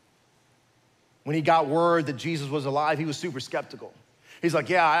 When he got word that Jesus was alive, he was super skeptical. He's like,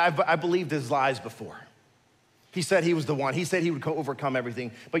 yeah, I believed his lies before. He said he was the one. He said he would overcome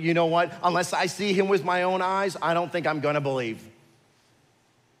everything. But you know what? Unless I see him with my own eyes, I don't think I'm gonna believe.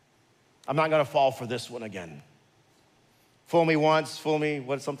 I'm not gonna fall for this one again. Fool me once, fool me,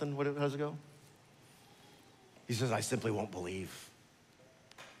 what, how does it go? He says, I simply won't believe.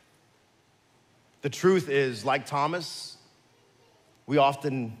 The truth is, like Thomas, we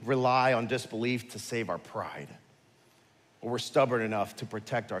often rely on disbelief to save our pride, or we're stubborn enough to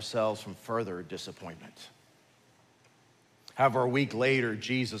protect ourselves from further disappointment. However, a week later,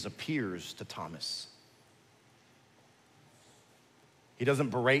 Jesus appears to Thomas. He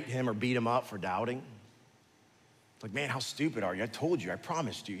doesn't berate him or beat him up for doubting. Like, man, how stupid are you? I told you, I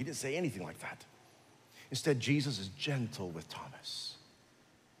promised you. He didn't say anything like that. Instead, Jesus is gentle with Thomas.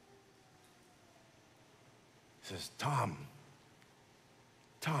 He says,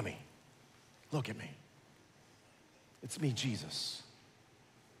 Tommy, look at me. It's me, Jesus.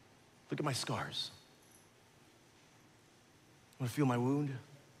 Look at my scars. Want to feel my wound?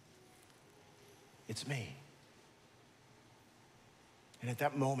 It's me. And at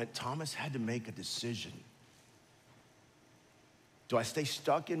that moment, Thomas had to make a decision. Do I stay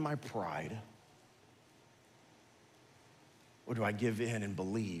stuck in my pride? Or do I give in and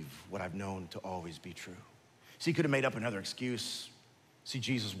believe what I've known to always be true? See, he could have made up another excuse. See,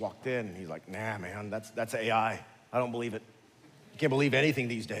 Jesus walked in and he's like, nah, man, that's AI. I don't believe it. You can't believe anything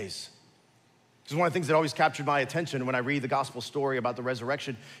these days. Because one of the things that always captured my attention when I read the gospel story about the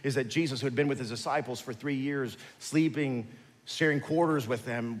resurrection is that Jesus, who had been with his disciples for 3 years, sleeping, sharing quarters with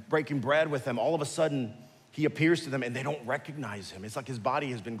them, breaking bread with them, all of a sudden he appears to them and they don't recognize him. It's like his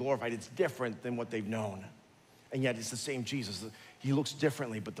body has been glorified. It's different than what they've known. And yet it's the same Jesus. He looks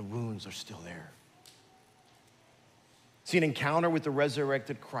differently, but the wounds are still there. See, an encounter with the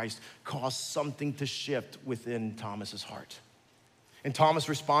resurrected Christ caused something to shift within Thomas's heart. And Thomas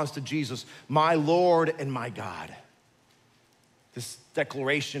responds to Jesus, my Lord and my God. This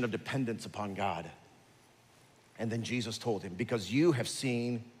declaration of dependence upon God. And then Jesus told him, because you have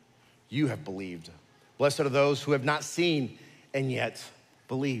seen, you have believed. Blessed are those who have not seen and yet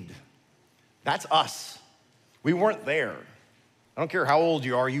believed. That's us. We weren't there. I don't care how old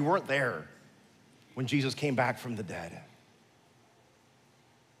you are, you weren't there when Jesus came back from the dead.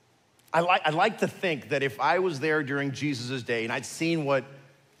 I like to think that if I was there during Jesus' day and I'd seen what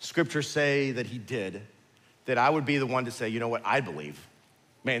scriptures say that he did, that I would be the one to say, you know what, I believe.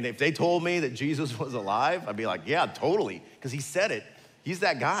 Man, if they told me that Jesus was alive, I'd be like, yeah, totally, because he said it. He's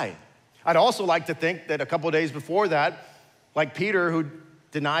that guy. I'd also like to think that a couple of days before that, like Peter, who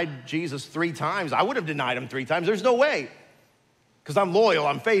denied Jesus 3 times, I would have denied him 3 times. There's no way, because I'm loyal,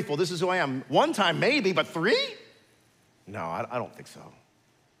 I'm faithful, this is who I am. 1 time maybe, but 3? No, I don't think so.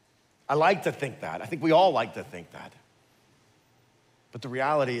 I like to think that. I think we all like to think that. But the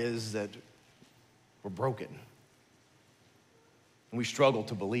reality is that we're broken. And we struggle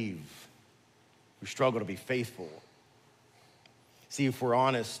to believe. We struggle to be faithful. See, if we're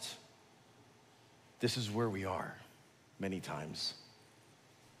honest, this is where we are many times.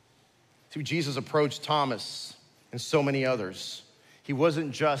 See, Jesus approached Thomas and so many others. He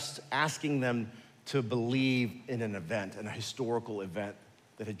wasn't just asking them to believe in an event, in a historical event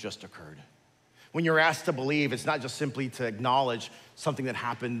that had just occurred. When you're asked to believe, it's not just simply to acknowledge something that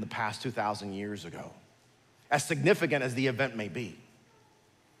happened the past 2,000 years ago, as significant as the event may be.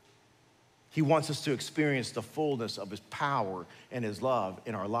 He wants us to experience the fullness of his power and his love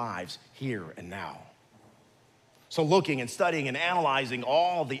in our lives here and now. So looking and studying and analyzing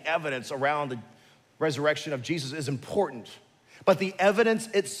all the evidence around the resurrection of Jesus is important, but the evidence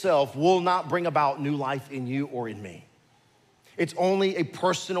itself will not bring about new life in you or in me. It's only a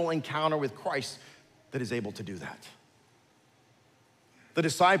personal encounter with Christ that is able to do that. The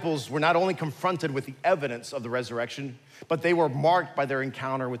disciples were not only confronted with the evidence of the resurrection, but they were marked by their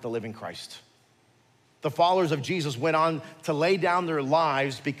encounter with the living Christ. The followers of Jesus went on to lay down their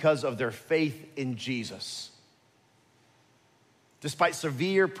lives because of their faith in Jesus. Despite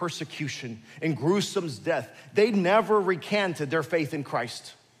severe persecution and gruesome death, they never recanted their faith in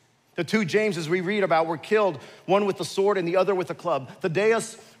Christ. The two Jameses we read about were killed, one with a sword and the other with a club.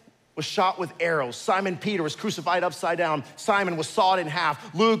 Thaddeus was shot with arrows. Simon Peter was crucified upside down. Simon was sawed in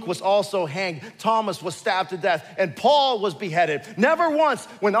half. Luke was also hanged. Thomas was stabbed to death. And Paul was beheaded. Never once,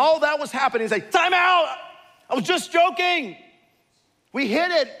 when all that was happening, he said, time out! I was just joking. We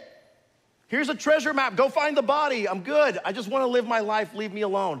hit it. Here's a treasure map. Go find the body. I'm good. I just want to live my life. Leave me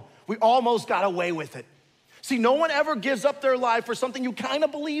alone. We almost got away with it. See, no one ever gives up their life for something you kind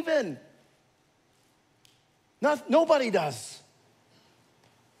of believe in. Nobody does.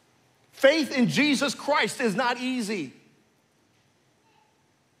 Faith in Jesus Christ is not easy.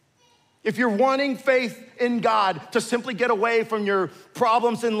 If you're wanting faith in God to simply get away from your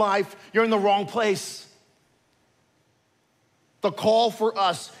problems in life, you're in the wrong place. The call for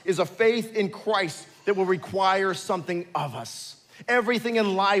us is a faith in Christ that will require something of us. Everything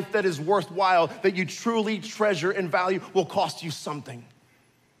in life that is worthwhile, that you truly treasure and value, will cost you something.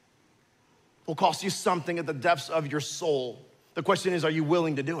 Will cost you something at the depths of your soul. The question is, are you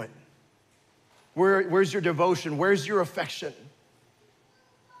willing to do it? Where's your devotion? Where's your affection?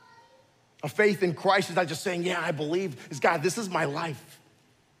 A faith in Christ is not just saying, yeah, I believe. It's God, this is my life.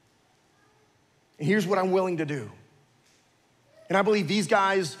 And here's what I'm willing to do. And I believe these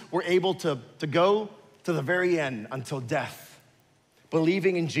guys were able to go to the very end until death,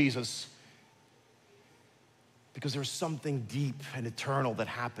 believing in Jesus, because there's something deep and eternal that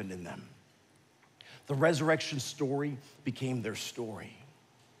happened in them. The resurrection story became their story.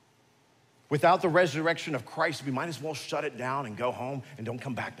 Without the resurrection of Christ, we might as well shut it down and go home and don't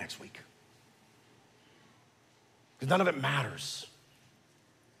come back next week. Because none of it matters.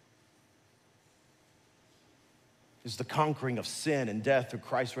 It's the conquering of sin and death through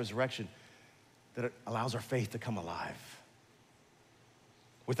Christ's resurrection that allows our faith to come alive.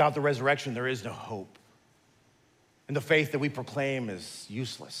 Without the resurrection, there is no hope. And the faith that we proclaim is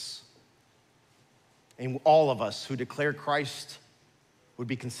useless. And all of us who declare Christ would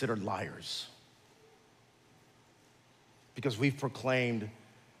be considered liars. Because we've proclaimed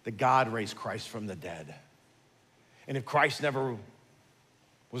that God raised Christ from the dead. And if Christ never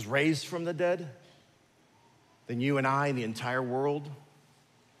was raised from the dead, then you and I and the entire world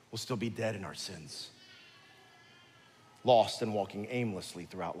will still be dead in our sins, lost and walking aimlessly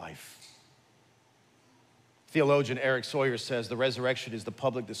throughout life. Theologian Eric Sawyer says the resurrection is the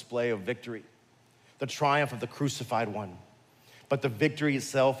public display of victory, the triumph of the crucified one. But the victory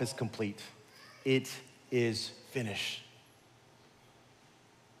itself is complete. It is finished.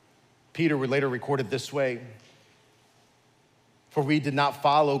 Peter would later record it this way: for we did not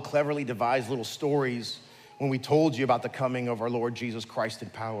follow cleverly devised little stories when we told you about the coming of our Lord Jesus Christ in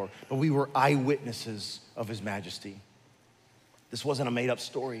power, but we were eyewitnesses of his majesty. This wasn't a made-up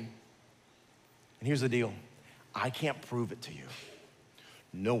story. And here's the deal: I can't prove it to you.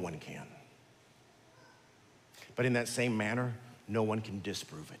 No one can. But in that same manner, no one can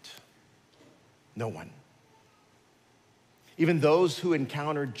disprove it. No one. Even those who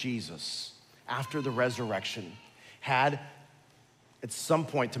encountered Jesus after the resurrection had at some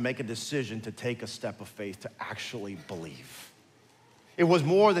point to make a decision to take a step of faith to actually believe. It was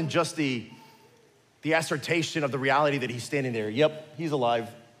more than just the assertion of the reality that he's standing there. Yep, he's alive.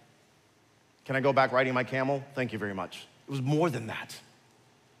 Can I go back riding my camel? Thank you very much. It was more than that.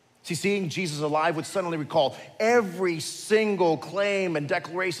 See, seeing Jesus alive would suddenly recall every single claim and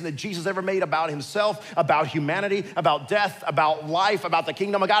declaration that Jesus ever made about himself, about humanity, about death, about life, about the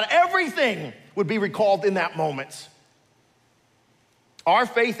kingdom of God. Everything would be recalled in that moment. Our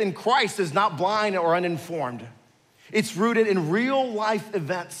faith in Christ is not blind or uninformed. It's rooted in real life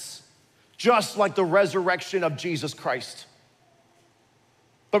events, just like the resurrection of Jesus Christ.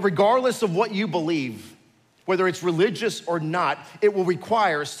 But regardless of what you believe, whether it's religious or not, it will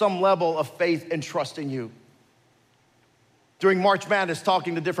require some level of faith and trust in you. During March Madness,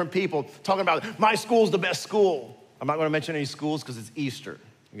 talking to different people, talking about my school's the best school. I'm not gonna mention any schools because it's Easter.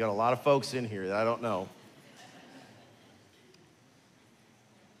 We got a lot of folks in here that I don't know.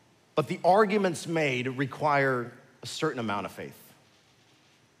 But the arguments made require a certain amount of faith.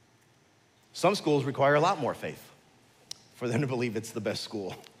 Some schools require a lot more faith for them to believe it's the best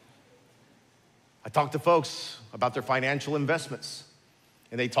school. I talk to folks about their financial investments,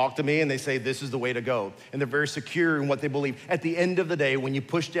 and they talk to me and they say, this is the way to go. And they're very secure in what they believe. At the end of the day, when you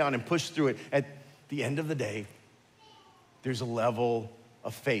push down and push through it, at the end of the day, there's a level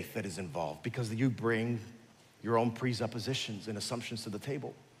of faith that is involved because you bring your own presuppositions and assumptions to the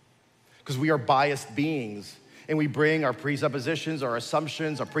table. because we are biased beings and we bring our presuppositions, our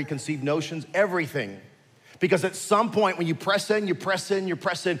assumptions, our preconceived notions, everything. Because at some point when you press in,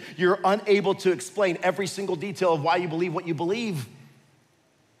 you're unable to explain every single detail of why you believe what you believe.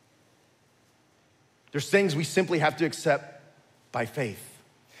 There's things we simply have to accept by faith.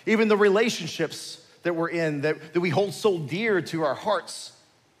 Even the relationships that we're in, that we hold so dear to our hearts,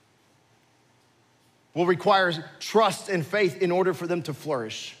 will require trust and faith in order for them to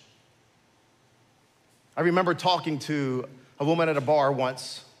flourish. I remember talking to a woman at a bar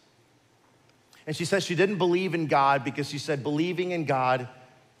once, and she said she didn't believe in God because she said believing in God,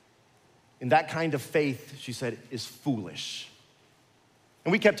 in that kind of faith, she said, is foolish.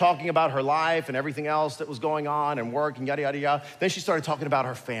 And we kept talking about her life and everything else that was going on and work and yada, yada, yada. Then she started talking about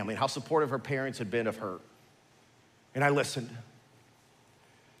her family and how supportive her parents had been of her. And I listened.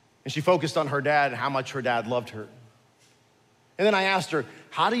 And she focused on her dad and how much her dad loved her. And then I asked her,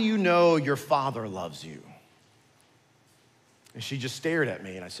 how do you know your father loves you? And she just stared at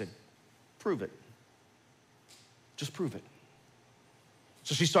me and I said, prove it. Just prove it.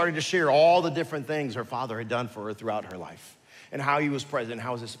 So she started to share all the different things her father had done for her throughout her life and how he was present,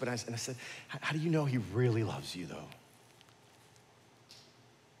 how was this, and I said, how do you know he really loves you though?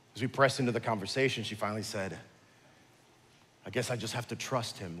 As we pressed into the conversation, she finally said, I guess I just have to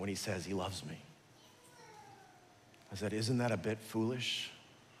trust him when he says he loves me. I said, isn't that a bit foolish?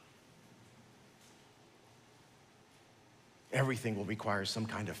 Everything will require some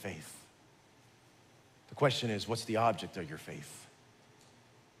kind of faith. The question is, what's the object of your faith?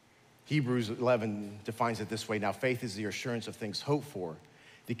 Hebrews 11 defines it this way. Now, faith is the assurance of things hoped for,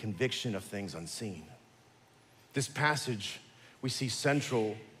 the conviction of things unseen. This passage, we see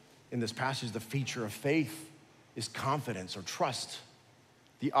central in this passage, the feature of faith is confidence or trust.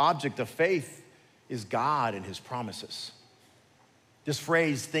 The object of faith is God and his promises. This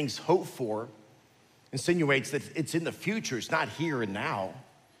phrase, things hoped for, insinuates that it's in the future. It's not here and now.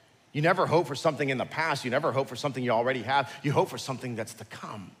 You never hope for something in the past. You never hope for something you already have. You hope for something that's to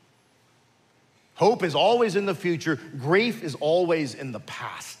come. Hope is always in the future. Grief is always in the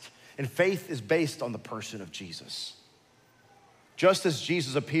past. And faith is based on the person of Jesus. Just as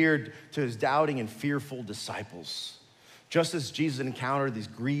Jesus appeared to his doubting and fearful disciples, just as Jesus encountered these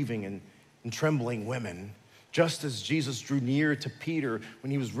grieving and trembling women, just as Jesus drew near to Peter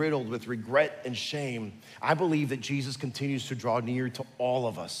when he was riddled with regret and shame, I believe that Jesus continues to draw near to all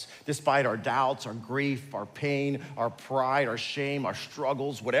of us, despite our doubts, our grief, our pain, our pride, our shame, our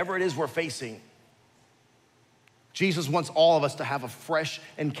struggles, whatever it is we're facing. Jesus wants all of us to have a fresh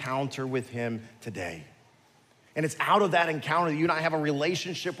encounter with him today. And it's out of that encounter that you and I have a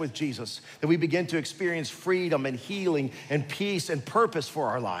relationship with Jesus that we begin to experience freedom and healing and peace and purpose for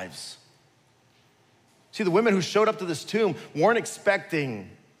our lives. See, the women who showed up to this tomb weren't expecting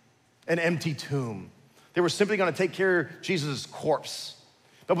an empty tomb. They were simply gonna take care of Jesus' corpse.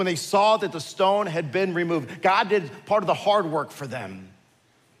 But when they saw that the stone had been removed, God did part of the hard work for them.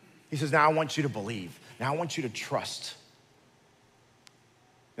 He says, now I want you to believe. Now I want you to trust.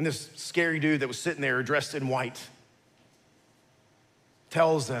 And this scary dude that was sitting there dressed in white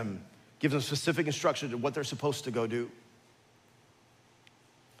tells them, gives them specific instructions of what they're supposed to go do.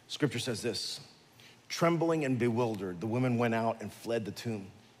 Scripture says this, trembling and bewildered, the women went out and fled the tomb.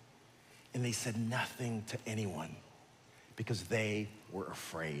 And they said nothing to anyone because they were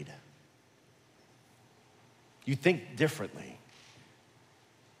afraid. You think differently.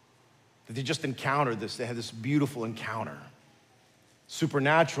 That they just encountered this, they had this beautiful encounter,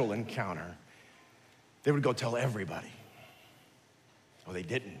 supernatural encounter. They would go tell everybody. Oh, they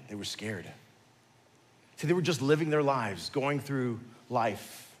didn't, they were scared. See, they were just living their lives, going through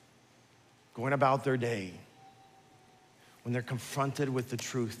life, going about their day, when they're confronted with the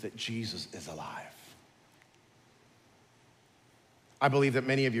truth that Jesus is alive. I believe that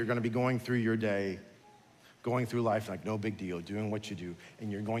many of you are gonna be going through your day, going through life like no big deal, doing what you do,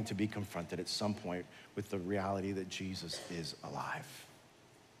 and you're going to be confronted at some point with the reality that Jesus is alive.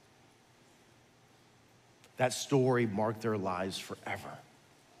 That story marked their lives forever.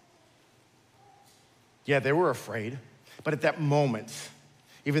 Yeah, they were afraid, but at that moment,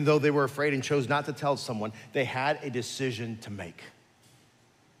 even though they were afraid and chose not to tell someone, they had a decision to make.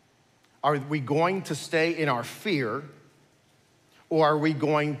 Are we going to stay in our fear, or are we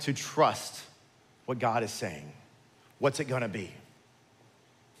going to trust what God is saying? What's it gonna be?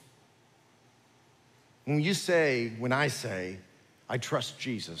 When I say, I trust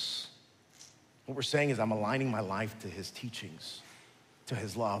Jesus, what we're saying is I'm aligning my life to his teachings, to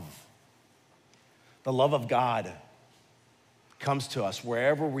his love. The love of God comes to us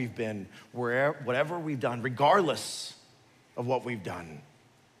wherever we've been, whatever we've done, regardless of what we've done.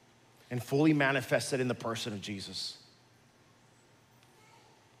 and fully manifested in the person of Jesus.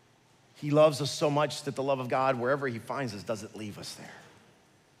 He loves us so much that the love of God, wherever he finds us, doesn't leave us there.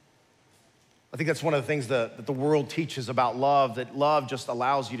 I think that's one of the things that the world teaches about love, that love just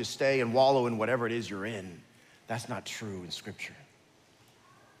allows you to stay and wallow in whatever it is you're in. That's not true in Scripture.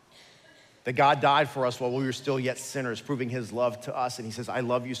 That God died for us while we were still yet sinners, proving his love to us. And he says, I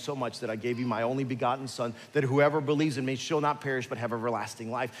love you so much that I gave you my only begotten son, that whoever believes in me shall not perish but have everlasting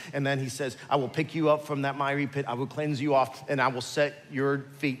life. And then he says, I will pick you up from that miry pit, I will cleanse you off, and I will set your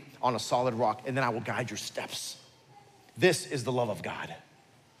feet on a solid rock, and then I will guide your steps. This is the love of God.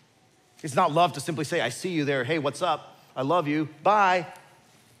 It's not love to simply say, I see you there, hey, what's up? I love you, bye.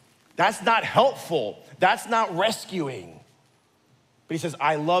 That's not helpful. That's not rescuing. But he says,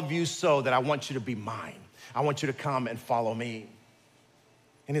 I love you so that I want you to be mine. I want you to come and follow me.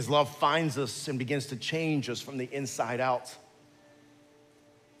 And his love finds us and begins to change us from the inside out.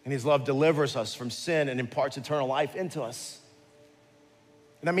 And his love delivers us from sin and imparts eternal life into us.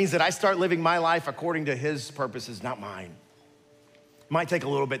 And that means that I start living my life according to his purposes, not mine. It might take a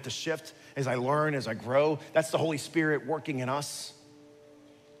little bit to shift as I learn, as I grow. That's the Holy Spirit working in us.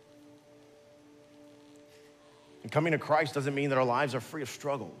 And coming to Christ doesn't mean that our lives are free of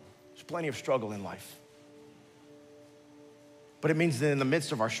struggle. There's plenty of struggle in life. But it means that in the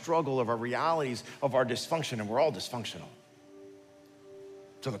midst of our struggle, of our realities, of our dysfunction, and we're all dysfunctional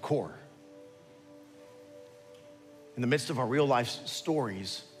to the core. In the midst of our real life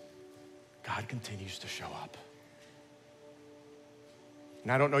stories, God continues to show up.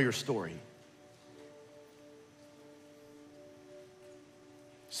 And I don't know your story.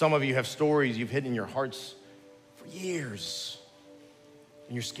 Some of you have stories you've hidden in your hearts for years,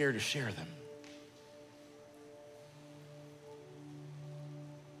 and you're scared to share them.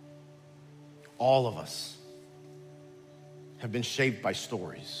 All of us have been shaped by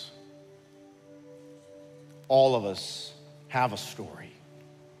stories. All of us have a story.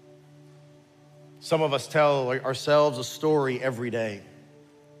 Some of us tell ourselves a story every day.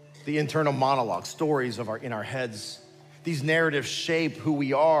 The internal monologue, stories in our heads. These narratives shape who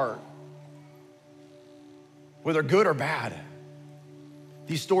we are, whether good or bad.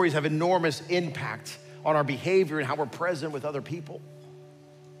 These stories have enormous impact on our behavior and how we're present with other people.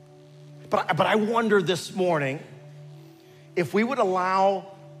 But I wonder this morning if we would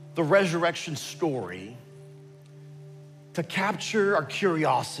allow the resurrection story to capture our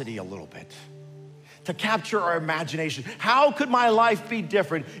curiosity a little bit, to capture our imagination. How could my life be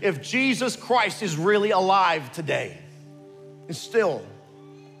different if Jesus Christ is really alive today and still?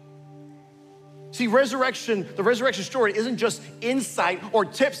 See, the resurrection story isn't just insight or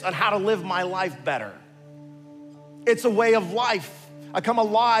tips on how to live my life better. It's a way of life. I come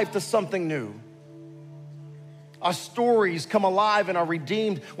alive to something new. Our stories come alive and are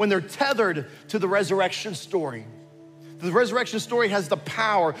redeemed when they're tethered to the resurrection story. The resurrection story has the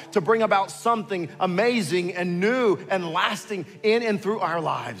power to bring about something amazing and new and lasting in and through our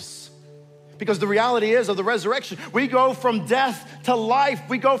lives. Because the reality is of the resurrection, we go from death to life.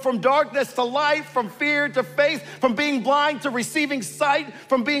 We go from darkness to light, from fear to faith, from being blind to receiving sight,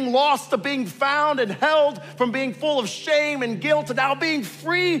 from being lost to being found and held, from being full of shame and guilt to now being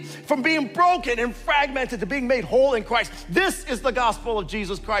free, from being broken and fragmented to being made whole in Christ. This is the gospel of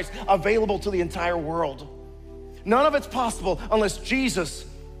Jesus Christ, available to the entire world. None of it's possible unless Jesus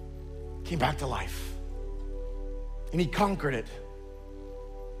came back to life and he conquered it.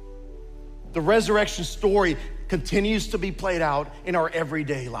 The resurrection story continues to be played out in our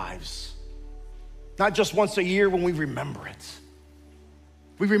everyday lives. Not just once a year when we remember it.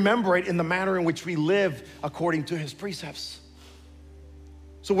 We remember it in the manner in which we live according to his precepts.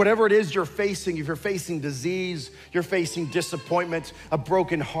 So whatever it is you're facing, if you're facing disease, you're facing disappointment, a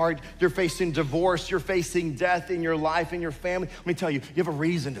broken heart, you're facing divorce, you're facing death in your life, in your family, let me tell you, you have a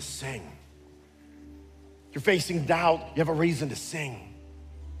reason to sing. You're facing doubt, you have a reason to sing.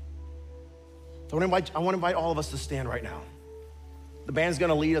 I want to invite all of us to stand right now. The band's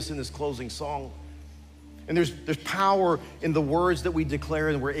gonna lead us in this closing song. And there's power in the words that we declare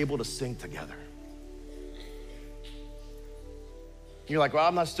and we're able to sing together. You're like, well,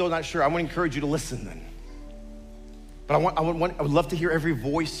 I'm still not sure. I want to encourage you to listen then. But I would love to hear every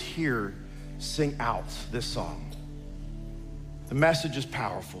voice here sing out this song. The message is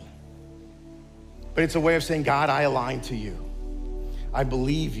powerful. But it's a way of saying, God, I align to you. I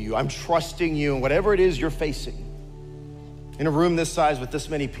believe you, I'm trusting you, and whatever it is you're facing, in a room this size with this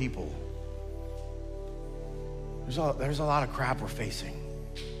many people, there's a lot of crap we're facing.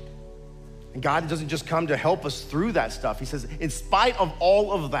 And God doesn't just come to help us through that stuff. He says, in spite of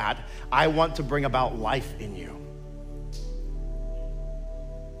all of that, I want to bring about life in you.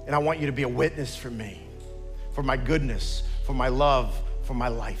 And I want you to be a witness for me, for my goodness, for my love, for my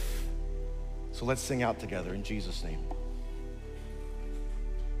life. So let's sing out together in Jesus' name.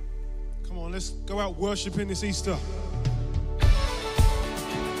 Come on, let's go out worshiping this Easter.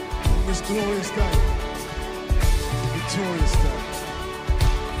 On this glorious day, victorious day.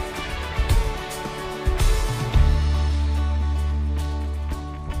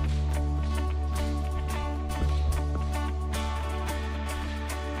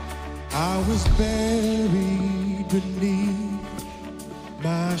 I was buried beneath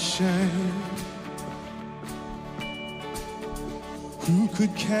my shame. Who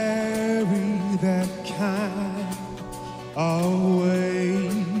could carry that kind of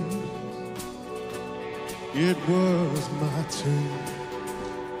weight? It was my turn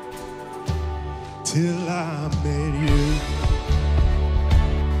till I met you.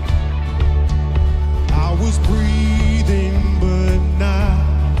 I was breathing but not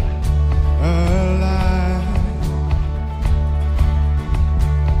alive.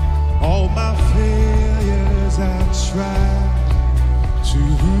 All my failures I tried to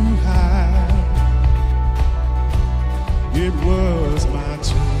hide. It was my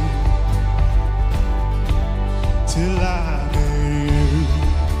turn till I met you.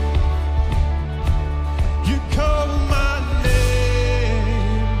 You called my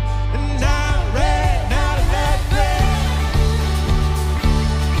name and I ran out of that grave,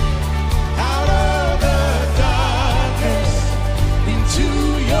 out of the darkness into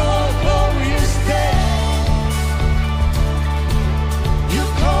your glorious day. You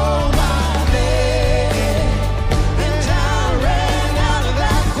called my name and I ran out of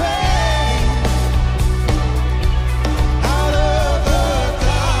that grave, out of the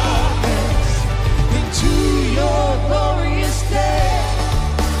darkness into your glorious day.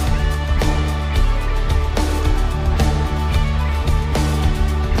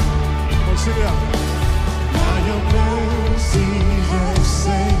 Come on, sing it out. Now your mercies have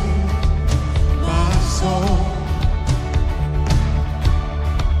saved my soul.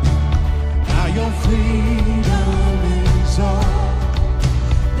 Now your freedom is all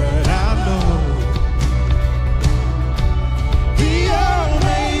that I know. The old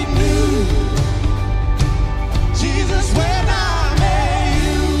made new, Jesus, when I met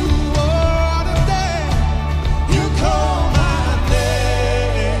you. Oh, today you called my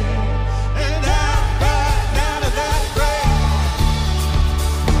name and I ran out of that grave,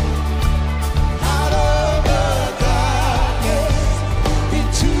 out of the darkness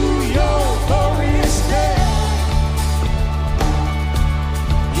into your glorious day.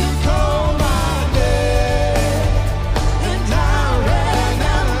 You called my name and I ran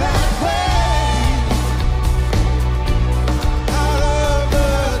out of that grave, out of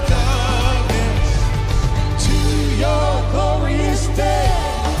the darkness into your glorious day.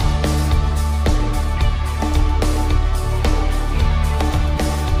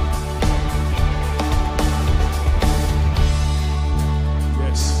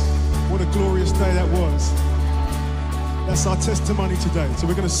 Yes, what a glorious day that was. That's our testimony today. So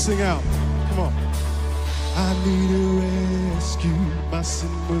we're going to sing out. Come on. I need a rescue. My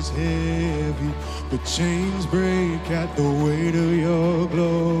sin was heavy, but chains break at the weight of your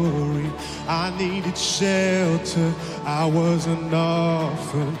glory. I needed shelter. I was an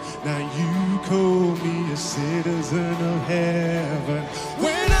orphan. Now you call me a citizen of heaven.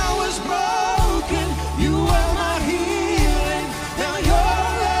 When I was broken, you were my healing. Now your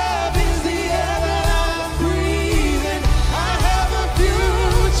love is the air that I'm breathing. I have a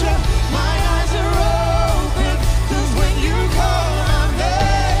future. My eyes are open. 'Cause when you call my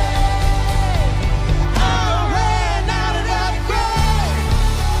name, I ran out of that grave,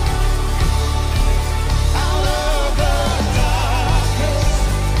 out of the darkness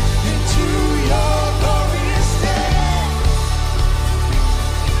into your glorious day.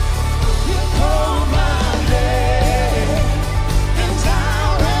 You called my name and I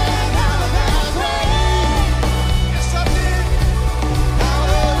ran out of that grave. Yes, I did. Out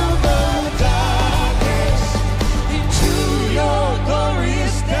of the darkness into your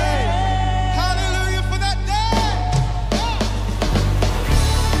glorious day. Hallelujah for that day.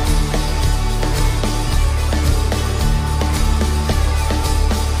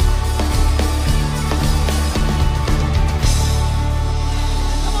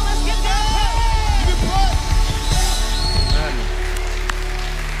 Come on, let's get that praise. Give me praise.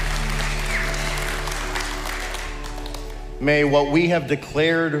 May what we have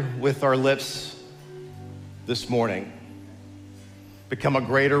declared with our lips this morning become a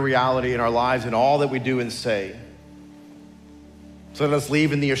greater reality in our lives in all that we do and say. So let us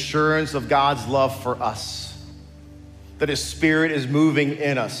leave in the assurance of God's love for us, that His Spirit is moving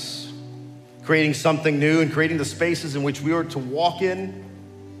in us, creating something new and creating the spaces in which we are to walk in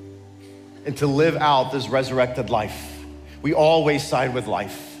and to live out this resurrected life. We always side with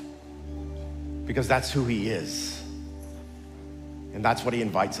life because that's who He is. And that's what He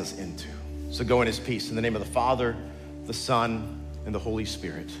invites us into. So go in His peace. In the name of the Father, the Son, and the Holy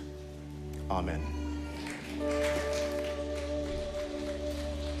Spirit. Amen.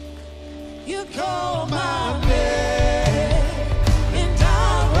 You call my name.